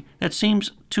tree that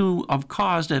seems to have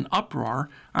caused an uproar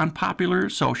on popular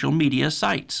social media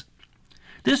sites.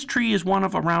 This tree is one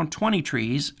of around 20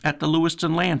 trees at the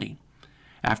Lewiston Landing.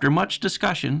 After much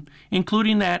discussion,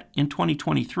 including that in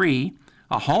 2023,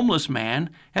 a homeless man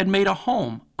had made a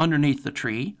home underneath the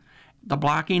tree, the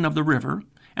blocking of the river,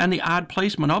 and the odd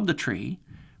placement of the tree,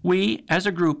 we, as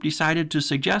a group, decided to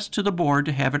suggest to the board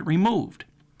to have it removed.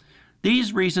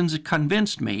 These reasons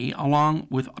convinced me, along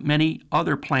with many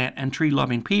other plant and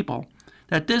tree-loving people,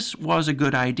 that this was a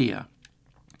good idea.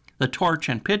 The torch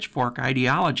and pitchfork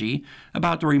ideology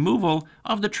about the removal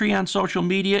of the tree on social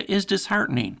media is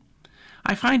disheartening.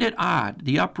 I find it odd,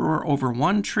 the uproar over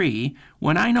one tree,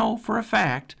 when I know for a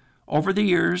fact, over the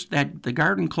years, that the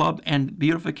Garden Club and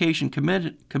Beautification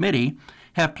Committee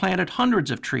have planted hundreds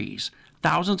of trees,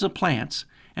 thousands of plants,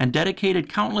 and dedicated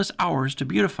countless hours to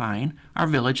beautifying our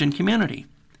village and community.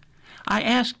 I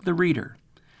asked the reader,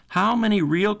 how many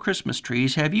real Christmas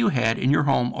trees have you had in your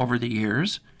home over the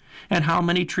years, and how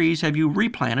many trees have you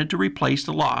replanted to replace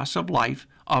the loss of life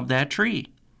of that tree?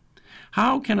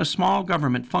 How can a small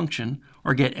government function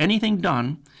or get anything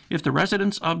done if the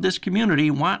residents of this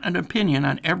community want an opinion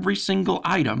on every single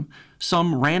item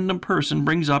some random person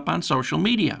brings up on social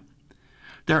media?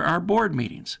 There are board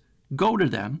meetings. Go to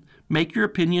them. Make your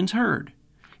opinions heard.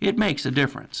 It makes a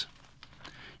difference.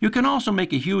 You can also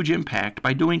make a huge impact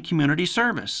by doing community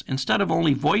service instead of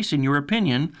only voicing your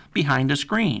opinion behind a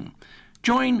screen.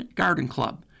 Join Garden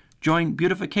Club. Join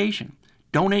Beautification.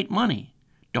 Donate money.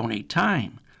 Donate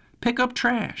time. Pick up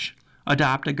trash.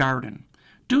 Adopt a garden.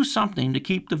 Do something to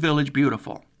keep the village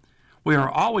beautiful. We are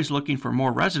always looking for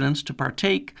more residents to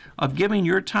partake of giving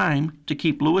your time to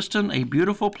keep Lewiston a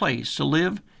beautiful place to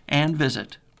live and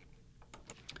visit.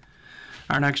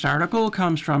 Our next article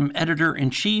comes from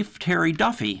Editor-in-Chief Terry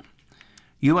Duffy,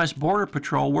 U.S. Border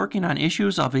Patrol working on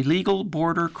issues of illegal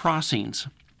border crossings.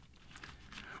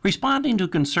 Responding to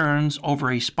concerns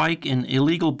over a spike in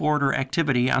illegal border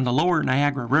activity on the lower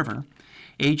Niagara River,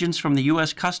 agents from the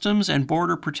U.S. Customs and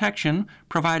Border Protection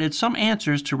provided some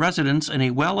answers to residents in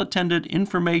a well-attended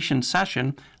information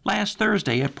session last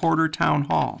Thursday at Porter Town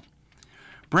Hall.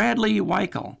 Bradley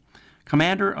Weichel,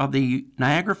 commander of the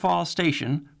Niagara Falls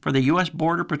Station for the U.S.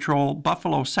 Border Patrol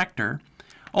Buffalo Sector,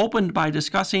 opened by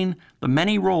discussing the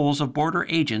many roles of border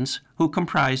agents who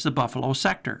comprise the Buffalo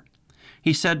Sector.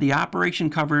 He said the operation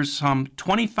covers some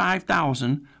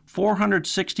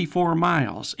 25,464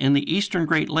 miles in the eastern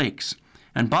Great Lakes,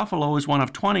 and Buffalo is one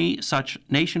of 20 such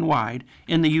nationwide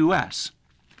in the U.S.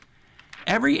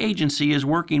 Every agency is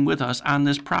working with us on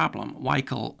this problem,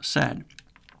 Weichel said.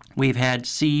 We've had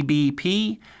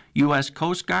CBP, U.S.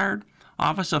 Coast Guard,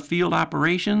 Office of Field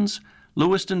Operations,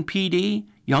 Lewiston PD,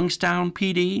 Youngstown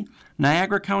PD,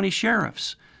 Niagara County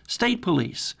Sheriffs, State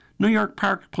Police, New York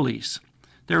Park Police.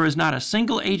 There is not a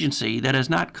single agency that has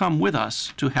not come with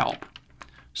us to help.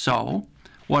 So,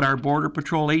 what are Border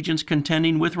Patrol agents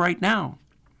contending with right now?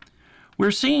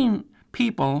 We're seeing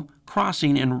people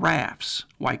crossing in rafts,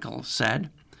 Weichel said.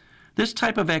 This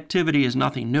type of activity is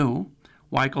nothing new.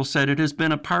 Weichel said it has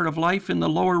been a part of life in the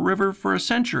lower river for a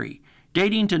century,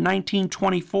 dating to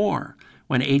 1924,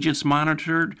 when agents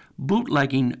monitored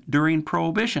bootlegging during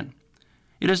Prohibition.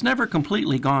 It has never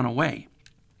completely gone away.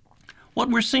 What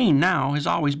we're seeing now has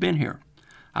always been here.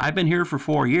 I've been here for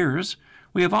 4 years.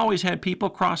 We have always had people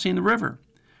crossing the river.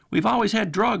 We've always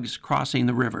had drugs crossing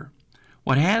the river.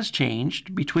 What has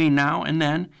changed between now and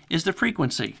then is the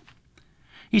frequency.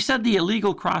 He said the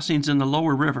illegal crossings in the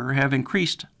lower river have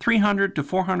increased 300 to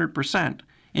 400%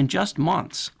 in just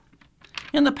months.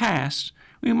 In the past,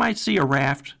 we might see a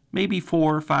raft maybe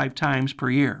 4 or 5 times per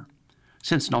year.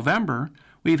 Since November,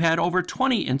 we've had over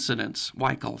 20 incidents,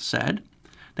 Weichel said.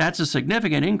 That's a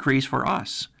significant increase for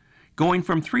us, going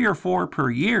from 3 or 4 per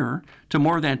year to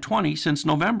more than 20 since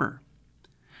November.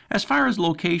 As far as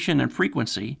location and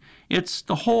frequency, it's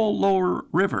the whole lower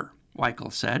river,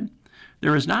 Weichel said.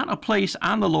 There is not a place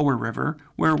on the lower river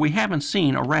where we haven't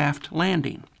seen a raft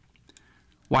landing.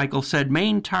 Weichel said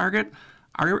main target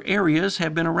areas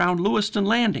have been around Lewiston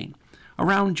Landing,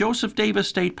 around Joseph Davis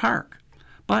State Park,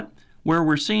 but where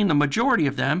we're seeing the majority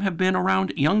of them have been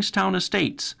around Youngstown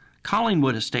Estates,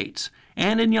 Collingwood Estates,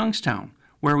 and in Youngstown,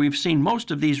 where we've seen most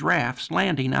of these rafts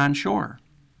landing on shore.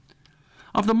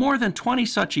 Of the more than 20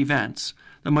 such events,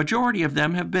 the majority of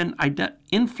them have been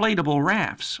inflatable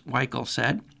rafts, Weichel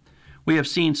said. We have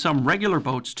seen some regular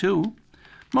boats too.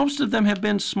 Most of them have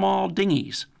been small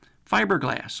dinghies,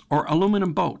 fiberglass, or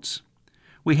aluminum boats.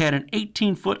 We had an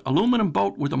 18-foot aluminum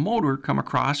boat with a motor come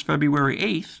across February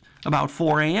 8th about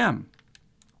 4 a.m.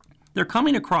 They're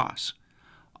coming across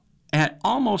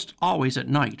almost always at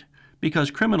night because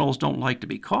criminals don't like to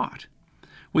be caught.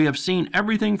 We have seen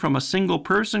everything from a single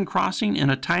person crossing in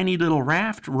a tiny little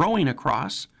raft rowing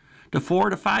across to 4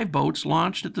 to 5 boats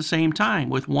launched at the same time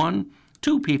with 1,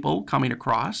 2 people coming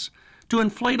across, to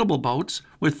inflatable boats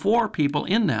with 4 people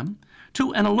in them,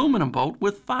 to an aluminum boat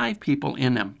with 5 people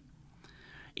in them.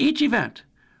 Each event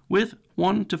with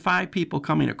 1 to 5 people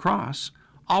coming across,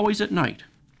 always at night.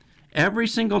 Every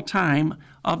single time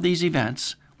of these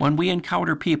events, when we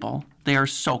encounter people, they are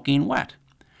soaking wet.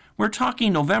 We're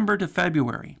talking November to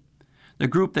February. The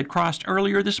group that crossed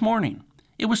earlier this morning,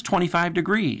 it was 25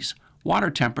 degrees, water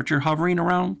temperature hovering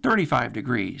around 35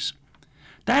 degrees.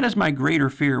 That is my greater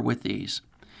fear with these.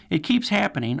 It keeps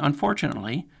happening,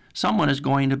 unfortunately. Someone is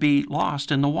going to be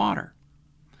lost in the water.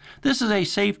 This is a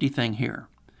safety thing here.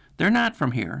 They're not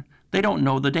from here. They don't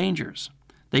know the dangers.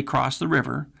 They cross the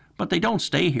river, but they don't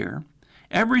stay here.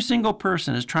 Every single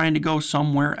person is trying to go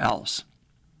somewhere else.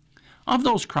 Of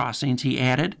those crossings, he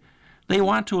added, they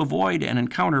want to avoid an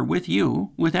encounter with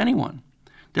you, with anyone.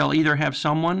 They'll either have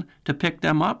someone to pick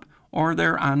them up or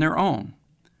they're on their own.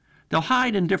 They'll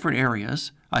hide in different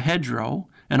areas, a hedgerow,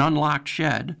 an unlocked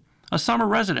shed, a summer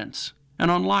residence, an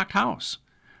unlocked house.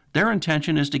 Their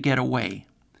intention is to get away.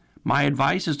 My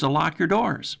advice is to lock your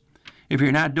doors. If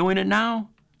you're not doing it now,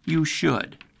 you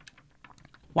should.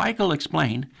 Weichel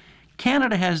explained,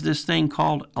 Canada has this thing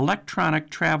called Electronic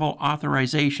Travel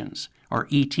Authorizations, or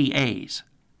ETAs.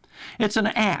 It's an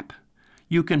app.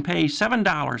 You can pay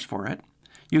 $7 for it.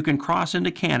 You can cross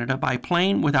into Canada by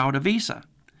plane without a visa.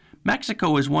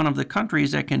 Mexico is one of the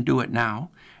countries that can do it now,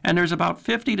 and there's about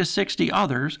 50 to 60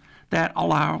 others that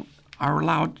are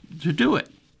allowed to do it.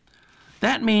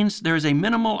 That means there's a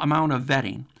minimal amount of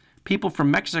vetting. People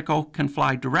from Mexico can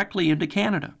fly directly into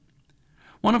Canada.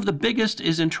 One of the biggest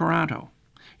is in Toronto.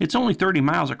 It's only 30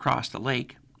 miles across the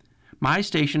lake. My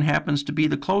station happens to be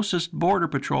the closest Border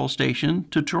Patrol station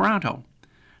to Toronto.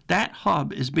 That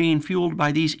hub is being fueled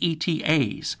by these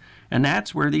ETAs, and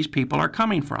that's where these people are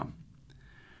coming from.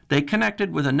 They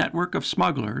connected with a network of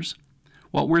smugglers.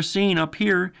 What we're seeing up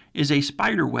here is a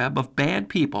spider web of bad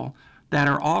people that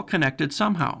are all connected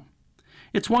somehow.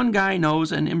 It's one guy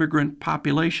knows an immigrant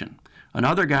population.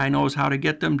 Another guy knows how to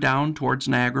get them down towards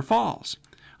Niagara Falls.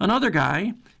 Another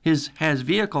guy has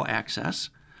vehicle access.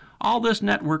 All this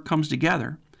network comes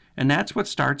together, and that's what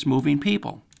starts moving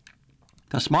people.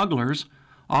 The smugglers,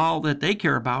 all that they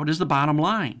care about is the bottom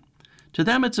line. To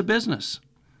them, it's a business.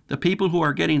 The people who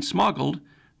are getting smuggled,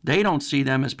 they don't see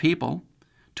them as people.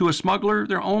 To a smuggler,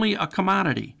 they're only a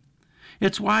commodity.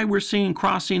 It's why we're seeing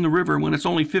crossing the river when it's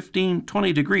only 15,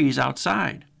 20 degrees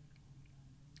outside.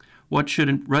 What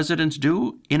should residents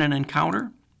do in an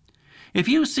encounter? If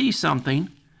you see something,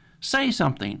 say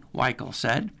something, Weichel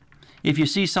said. If you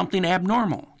see something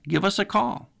abnormal, give us a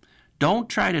call. Don't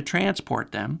try to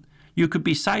transport them. You could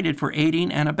be cited for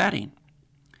aiding and abetting.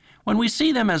 When we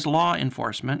see them as law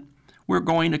enforcement, we're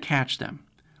going to catch them.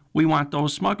 We want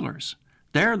those smugglers.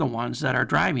 They're the ones that are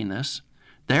driving this.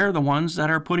 They're the ones that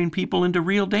are putting people into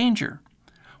real danger.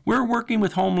 We're working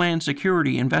with Homeland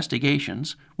Security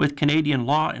investigations, with Canadian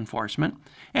law enforcement,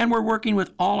 and we're working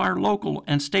with all our local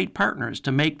and state partners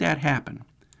to make that happen.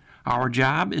 Our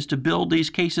job is to build these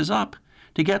cases up,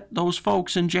 to get those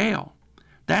folks in jail.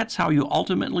 That's how you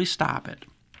ultimately stop it.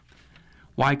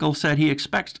 Weichel said he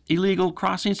expects illegal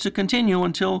crossings to continue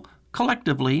until,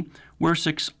 collectively, we're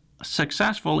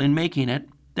successful in making it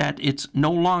that it's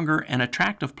no longer an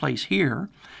attractive place here,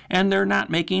 and they're not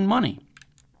making money.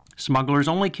 Smugglers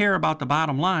only care about the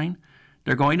bottom line.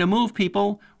 They're going to move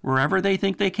people wherever they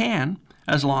think they can,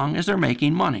 as long as they're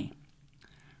making money.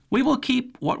 We will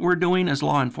keep what we're doing as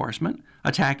law enforcement,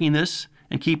 attacking this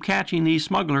and keep catching these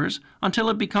smugglers until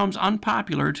it becomes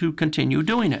unpopular to continue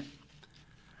doing it.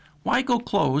 Wyco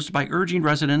closed by urging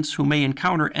residents who may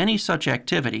encounter any such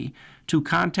activity to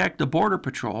contact the Border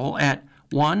Patrol at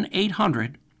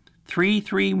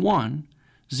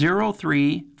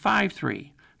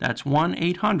 1-800-331-0353. That's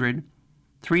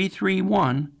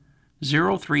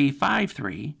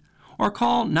 1-800-331-0353, or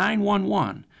call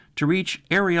 911 to reach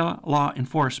area law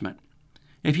enforcement.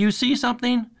 If you see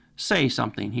something, say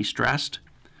something, he stressed.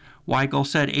 Weigel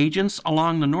said agents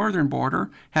along the northern border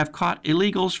have caught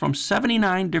illegals from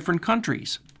 79 different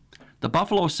countries. The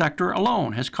Buffalo sector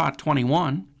alone has caught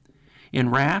 21. In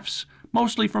rafts,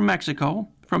 mostly from Mexico,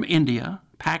 from India,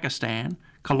 Pakistan,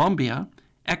 Colombia,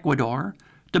 Ecuador,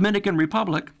 Dominican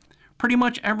Republic, pretty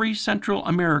much every Central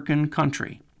American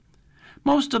country.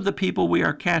 Most of the people we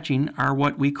are catching are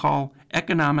what we call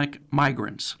economic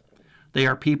migrants. They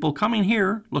are people coming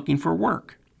here looking for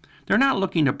work. They're not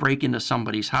looking to break into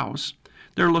somebody's house.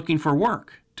 They're looking for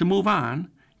work, to move on,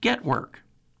 get work.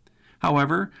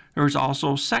 However, there's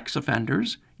also sex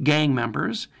offenders, gang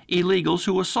members, illegals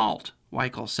who assault,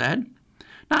 Weichel said.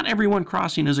 Not everyone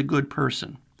crossing is a good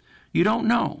person. You don't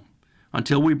know.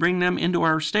 Until we bring them into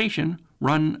our station,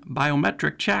 run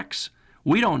biometric checks,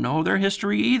 we don't know their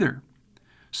history either.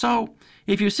 So,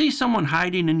 if you see someone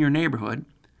hiding in your neighborhood,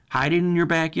 hiding in your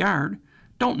backyard,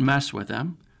 don't mess with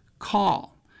them.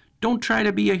 Call. Don't try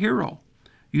to be a hero.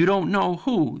 You don't know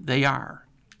who they are.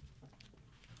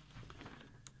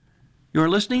 You're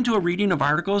listening to a reading of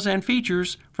articles and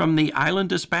features from the Island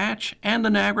Dispatch and the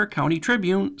Niagara County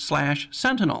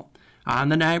Tribune/Sentinel on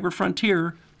the Niagara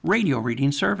Frontier radio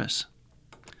reading service.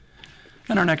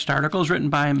 And our next article is written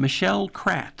by Michelle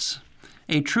Kratz,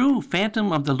 A True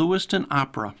Phantom of the Lewiston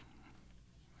Opera.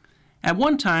 At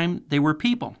one time, they were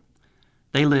people.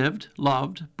 They lived,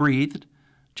 loved, breathed,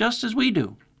 just as we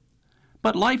do.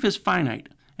 But life is finite,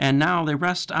 and now they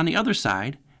rest on the other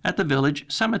side at the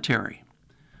village cemetery.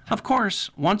 Of course,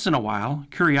 once in a while,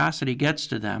 curiosity gets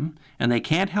to them, and they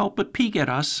can't help but peek at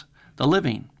us, the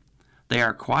living. They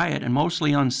are quiet and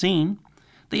mostly unseen.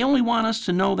 They only want us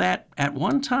to know that, at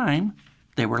one time,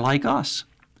 they were like us.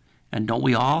 And don't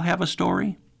we all have a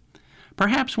story?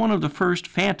 Perhaps one of the first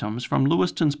phantoms from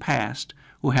Lewiston's past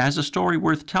who has a story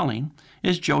worth telling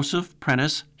is Joseph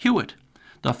Prentice Hewitt,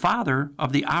 the father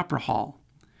of the Opera Hall.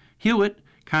 Hewitt,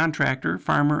 contractor,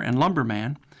 farmer, and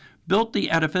lumberman, built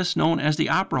the edifice known as the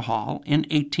Opera Hall in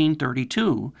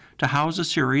 1832 to house a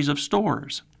series of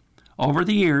stores. Over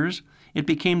the years, it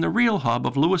became the real hub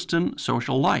of Lewiston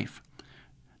social life.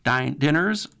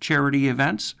 Dinners, charity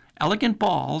events, elegant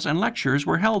balls, and lectures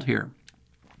were held here.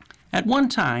 At one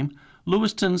time,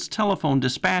 Lewiston's telephone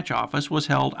dispatch office was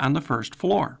held on the first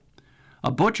floor.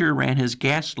 A butcher ran his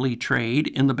ghastly trade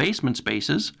in the basement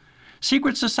spaces.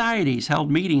 Secret societies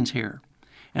held meetings here,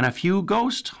 and a few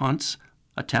ghost hunts,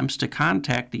 attempts to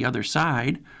contact the other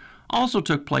side, also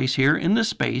took place here in this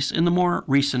space in the more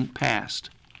recent past.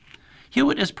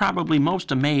 Hewitt is probably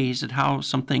most amazed at how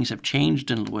some things have changed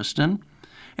in Lewiston,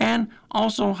 and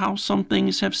also how some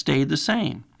things have stayed the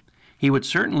same. He would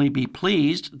certainly be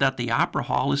pleased that the Opera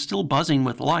Hall is still buzzing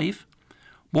with life.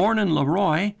 Born in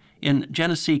Leroy in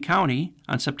Genesee County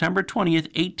on September 20th,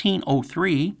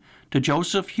 1803, to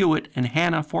Joseph Hewitt and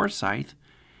Hannah Forsyth,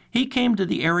 he came to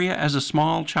the area as a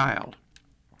small child.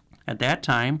 At that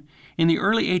time, in the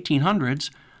early 1800s,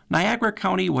 Niagara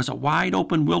County was a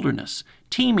wide-open wilderness,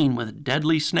 teeming with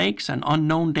deadly snakes and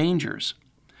unknown dangers.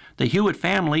 The Hewitt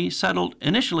family settled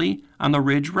initially on the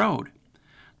Ridge Road.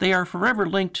 They are forever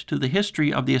linked to the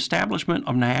history of the establishment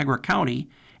of Niagara County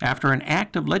after an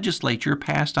act of legislature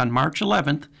passed on March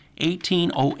 11,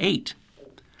 1808.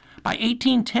 By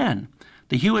 1810,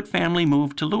 the Hewitt family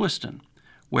moved to Lewiston,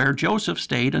 where Joseph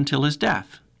stayed until his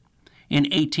death. In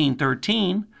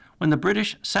 1813, when the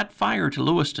British set fire to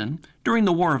Lewiston during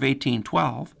the War of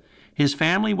 1812, his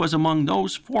family was among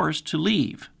those forced to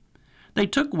leave. They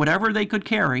took whatever they could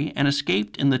carry and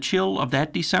escaped in the chill of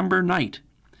that December night.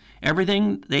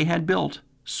 Everything they had built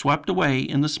swept away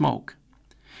in the smoke.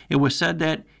 It was said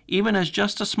that even as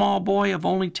just a small boy of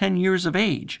only 10 years of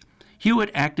age,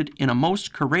 Hewitt acted in a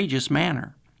most courageous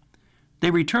manner.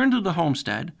 They returned to the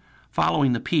homestead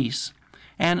following the peace,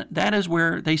 and that is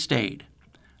where they stayed.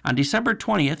 On December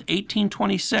 20th,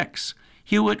 1826,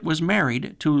 Hewitt was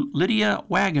married to Lydia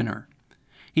Wagoner.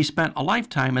 He spent a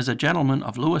lifetime as a gentleman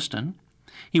of Lewiston.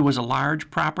 He was a large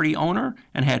property owner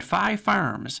and had 5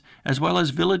 farms, as well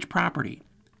as village property.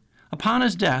 Upon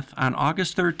his death on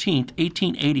August 13,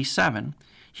 1887,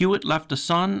 Hewitt left a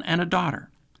son and a daughter.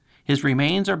 His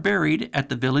remains are buried at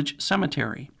the village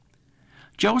cemetery.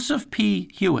 Joseph P.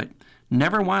 Hewitt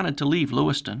never wanted to leave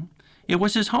Lewiston. It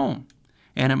was his home,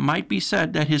 and it might be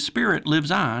said that his spirit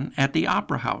lives on at the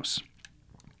Opera House.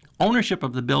 Ownership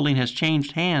of the building has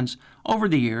changed hands over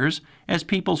the years as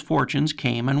people's fortunes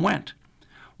came and went.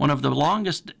 One of the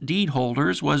longest deed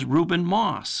holders was Reuben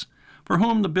Moss, for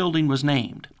whom the building was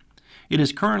named. It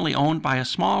is currently owned by a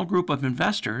small group of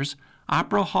investors,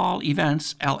 Opera Hall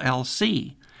Events,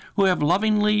 LLC, who have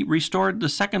lovingly restored the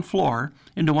second floor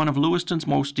into one of Lewiston's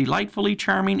most delightfully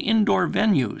charming indoor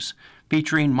venues,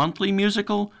 featuring monthly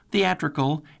musical,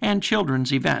 theatrical, and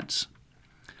children's events.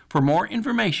 For more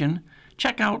information,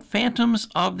 check out Phantoms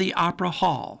of the Opera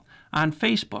Hall on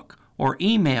Facebook or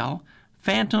email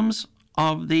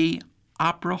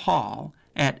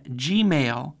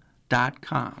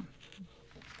phantomsoftheoperahall@gmail.com.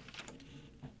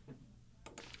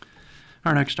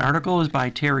 Our next article is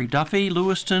by Terry Duffy,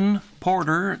 Lewiston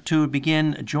Porter, to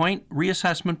begin joint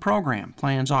reassessment program.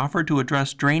 Plans offered to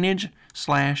address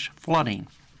drainage/flooding.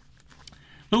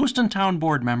 Lewiston Town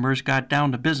Board members got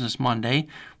down to business Monday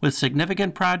with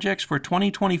significant projects for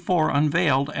 2024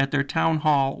 unveiled at their Town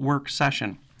Hall work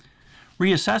session.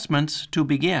 Reassessments to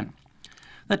begin.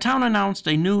 The town announced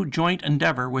a new joint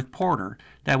endeavor with Porter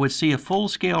that would see a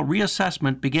full-scale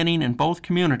reassessment beginning in both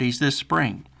communities this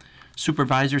spring.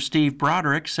 Supervisor Steve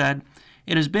Broderick said,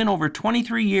 "It has been over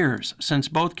 23 years since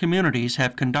both communities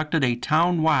have conducted a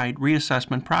town-wide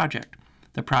reassessment project.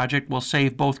 The project will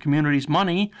save both communities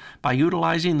money by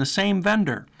utilizing the same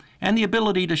vendor and the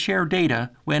ability to share data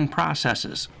when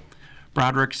processes."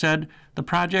 Broderick said the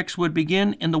projects would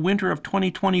begin in the winter of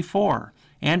 2024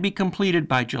 and be completed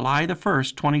by July the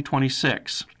 1st,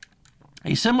 2026.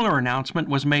 A similar announcement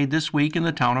was made this week in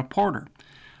the town of Porter.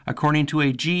 According to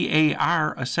a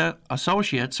GAR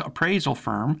Associates appraisal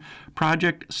firm,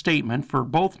 project statement for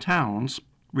both towns,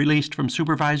 released from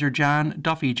Supervisor John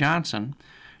Duffy Johnson,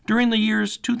 during the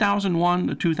years 2001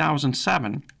 to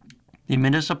 2007, the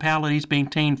municipalities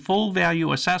maintained full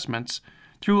value assessments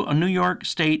through a New York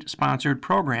State-sponsored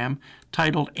program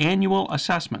titled Annual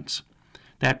Assessments.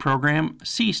 That program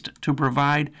ceased to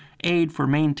provide aid for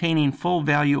maintaining full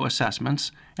value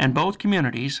assessments, and both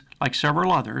communities, like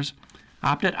several others,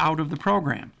 opted out of the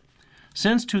program.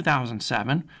 Since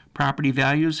 2007, property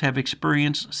values have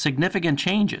experienced significant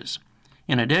changes.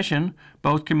 In addition,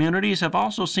 both communities have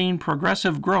also seen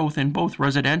progressive growth in both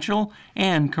residential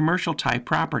and commercial-type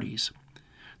properties.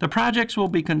 The projects will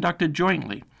be conducted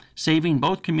jointly, saving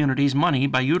both communities money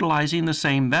by utilizing the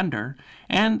same vendor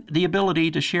and the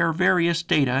ability to share various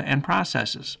data and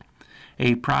processes.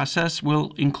 A process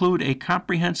will include a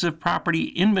comprehensive property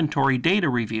inventory data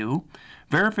review,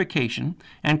 verification,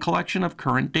 and collection of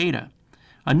current data.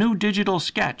 A new digital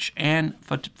sketch and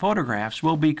photographs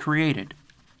will be created.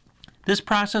 This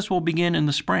process will begin in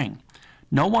the spring.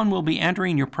 No one will be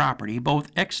entering your property,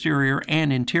 both exterior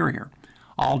and interior.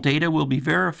 All data will be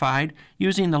verified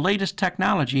using the latest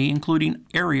technology, including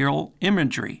aerial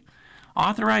imagery.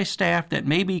 Authorized staff that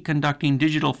may be conducting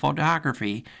digital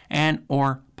photography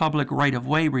and/or public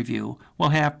right-of-way review will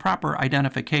have proper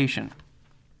identification.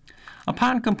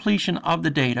 Upon completion of the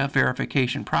data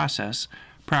verification process,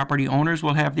 property owners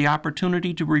will have the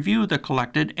opportunity to review the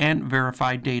collected and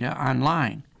verified data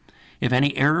online. If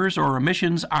any errors or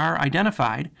omissions are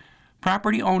identified,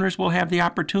 property owners will have the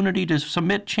opportunity to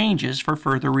submit changes for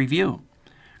further review.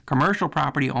 Commercial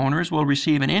property owners will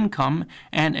receive an income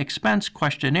and expense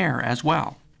questionnaire as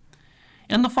well.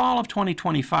 In the fall of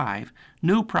 2025,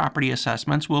 new property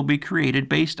assessments will be created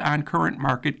based on current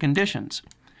market conditions.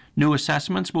 New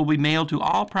assessments will be mailed to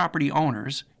all property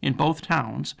owners in both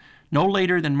towns no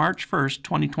later than March 1st,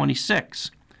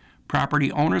 2026.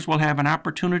 Property owners will have an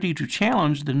opportunity to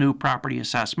challenge the new property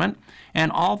assessment,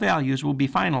 and all values will be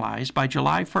finalized by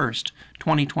July 1st,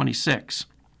 2026.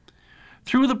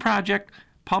 Through the project,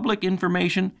 public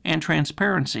information and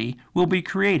transparency will be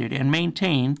created and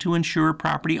maintained to ensure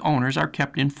property owners are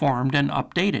kept informed and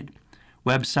updated.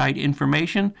 Website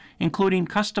information, including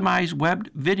customized web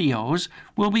videos,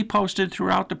 will be posted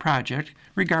throughout the project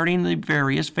regarding the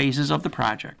various phases of the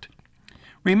project.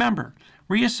 Remember,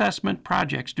 reassessment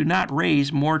projects do not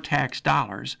raise more tax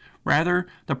dollars. Rather,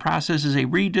 the process is a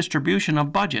redistribution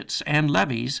of budgets and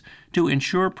levies to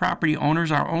ensure property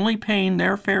owners are only paying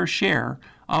their fair share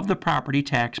of the property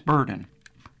tax burden.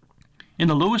 In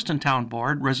the Lewiston Town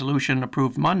Board resolution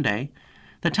approved Monday,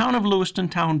 the Town of Lewiston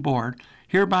Town Board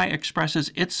hereby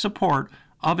expresses its support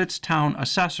of its town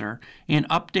assessor in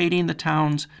updating the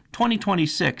town's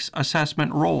 2026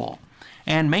 assessment roll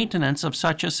and maintenance of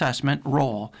such assessment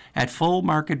roll at full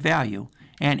market value,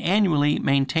 and annually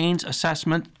maintains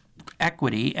assessment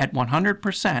equity at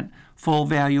 100% full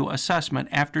value assessment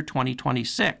after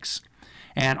 2026,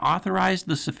 and authorized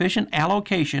the sufficient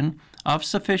allocation of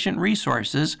sufficient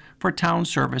resources for town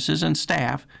services and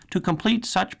staff to complete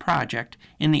such project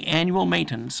in the annual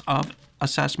maintenance of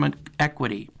assessment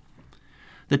equity.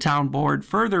 The town board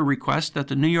further requests that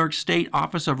the New York State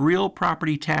Office of Real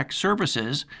Property Tax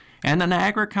Services and the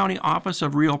Niagara County Office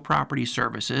of Real Property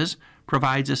Services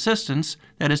provides assistance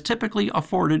that is typically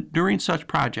afforded during such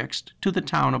projects to the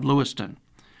town of Lewiston.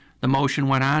 The motion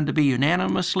went on to be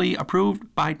unanimously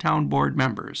approved by town board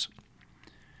members.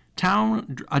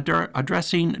 Town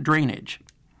addressing drainage.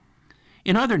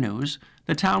 In other news,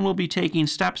 the town will be taking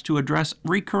steps to address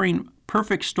recurring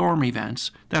perfect storm events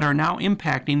that are now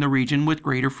impacting the region with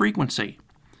greater frequency.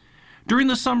 During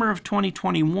the summer of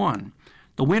 2021,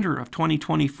 the winter of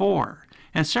 2024,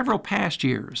 and several past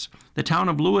years, the town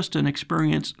of Lewiston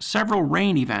experienced several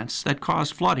rain events that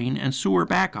caused flooding and sewer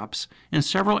backups in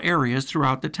several areas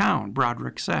throughout the town,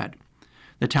 Broderick said.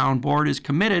 The town board is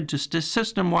committed to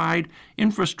system-wide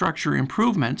infrastructure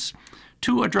improvements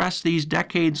to address these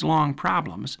decades-long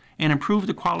problems and improve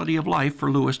the quality of life for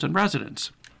Lewiston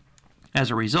residents. As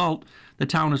a result, the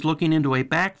town is looking into a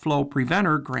backflow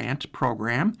preventer grant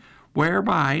program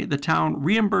whereby the town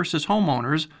reimburses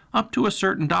homeowners up to a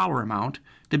certain dollar amount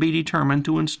to be determined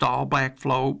to install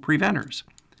backflow preventers.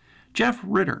 Jeff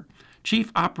Ritter,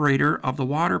 Chief Operator of the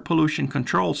Water Pollution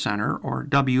Control Center, or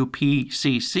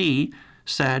WPCC,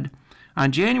 said, "On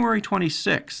January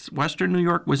 26th, Western New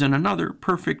York was in another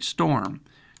perfect storm.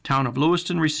 Town of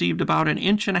Lewiston received about 1.5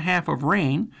 inches of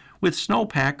rain with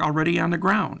snowpack already on the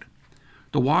ground.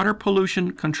 The Water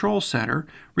Pollution Control Center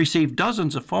received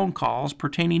dozens of phone calls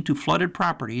pertaining to flooded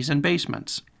properties and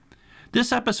basements.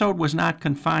 This episode was not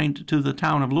confined to the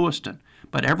town of Lewiston,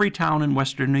 but every town in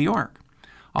Western New York.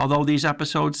 Although these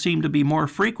episodes seem to be more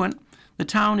frequent, the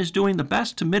town is doing the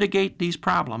best to mitigate these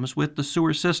problems with the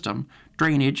sewer system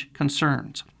drainage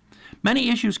concerns. Many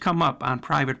issues come up on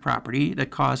private property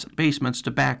that cause basements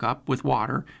to back up with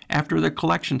water after the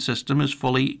collection system is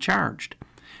fully charged,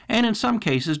 and in some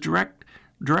cases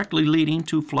directly leading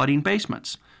to flooding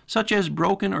basements, such as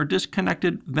broken or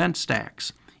disconnected vent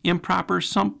stacks, improper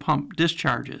sump pump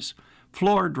discharges,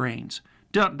 floor drains,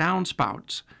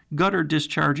 downspouts, gutter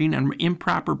discharging, and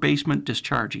improper basement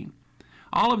discharging.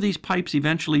 All of these pipes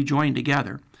eventually join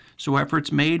together, so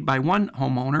efforts made by one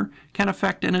homeowner can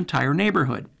affect an entire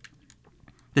neighborhood.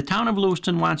 The town of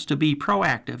Lewiston wants to be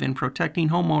proactive in protecting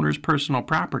homeowners' personal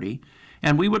property,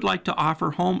 and we would like to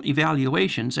offer home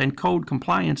evaluations and code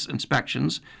compliance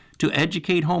inspections to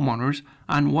educate homeowners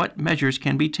on what measures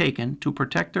can be taken to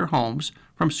protect their homes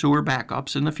from sewer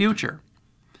backups in the future.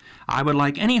 I would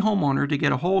like any homeowner to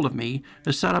get a hold of me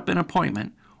to set up an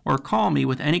appointment or call me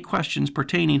with any questions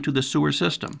pertaining to the sewer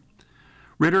system.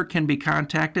 Ritter can be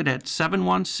contacted at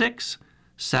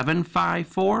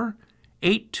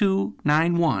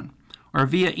 716-754-8291 or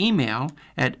via email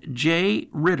at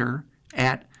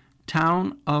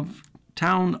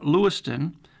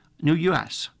jritter@townlewiston, New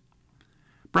US.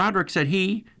 Broderick said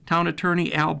he, Town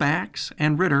Attorney Al Bax,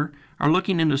 and Ritter are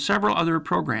looking into several other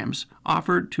programs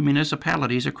offered to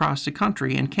municipalities across the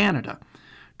country and Canada,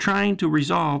 trying to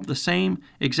resolve the same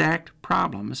exact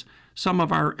problems some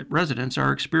of our residents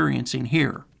are experiencing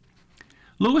here.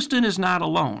 Lewiston is not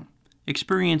alone,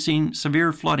 experiencing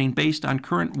severe flooding based on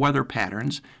current weather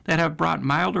patterns that have brought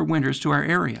milder winters to our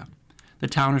area. The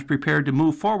town is prepared to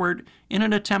move forward in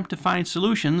an attempt to find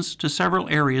solutions to several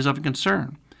areas of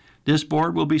concern. This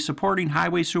board will be supporting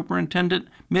Highway Superintendent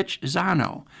Mitch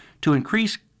Zano to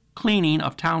increase cleaning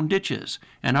of town ditches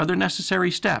and other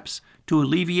necessary steps to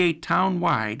alleviate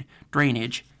town-wide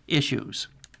drainage issues.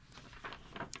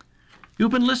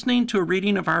 You've been listening to a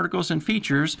reading of articles and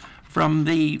features from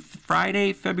the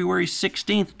Friday, February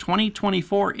 16th,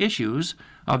 2024 issues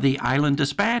of the Island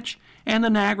Dispatch and the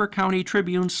Niagara County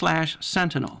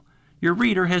Tribune/Sentinel. Your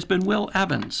reader has been Will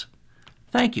Evans.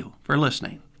 Thank you for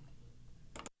listening.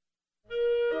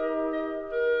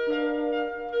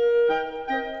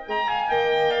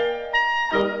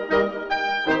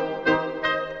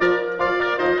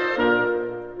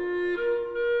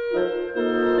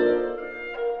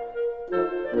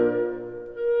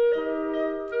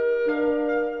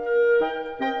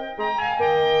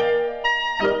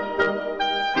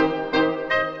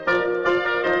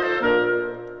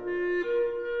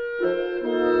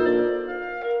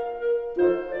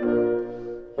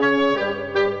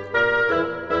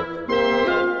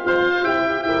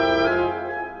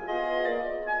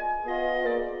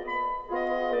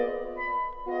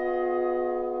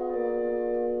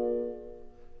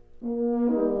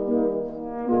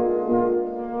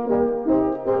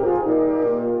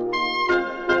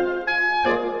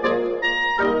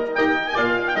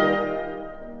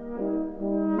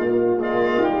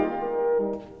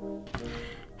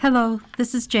 Hello,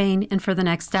 this is Jane, and for the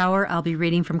next hour, I'll be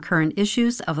reading from current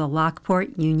issues of the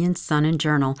Lockport Union Sun and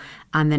Journal on the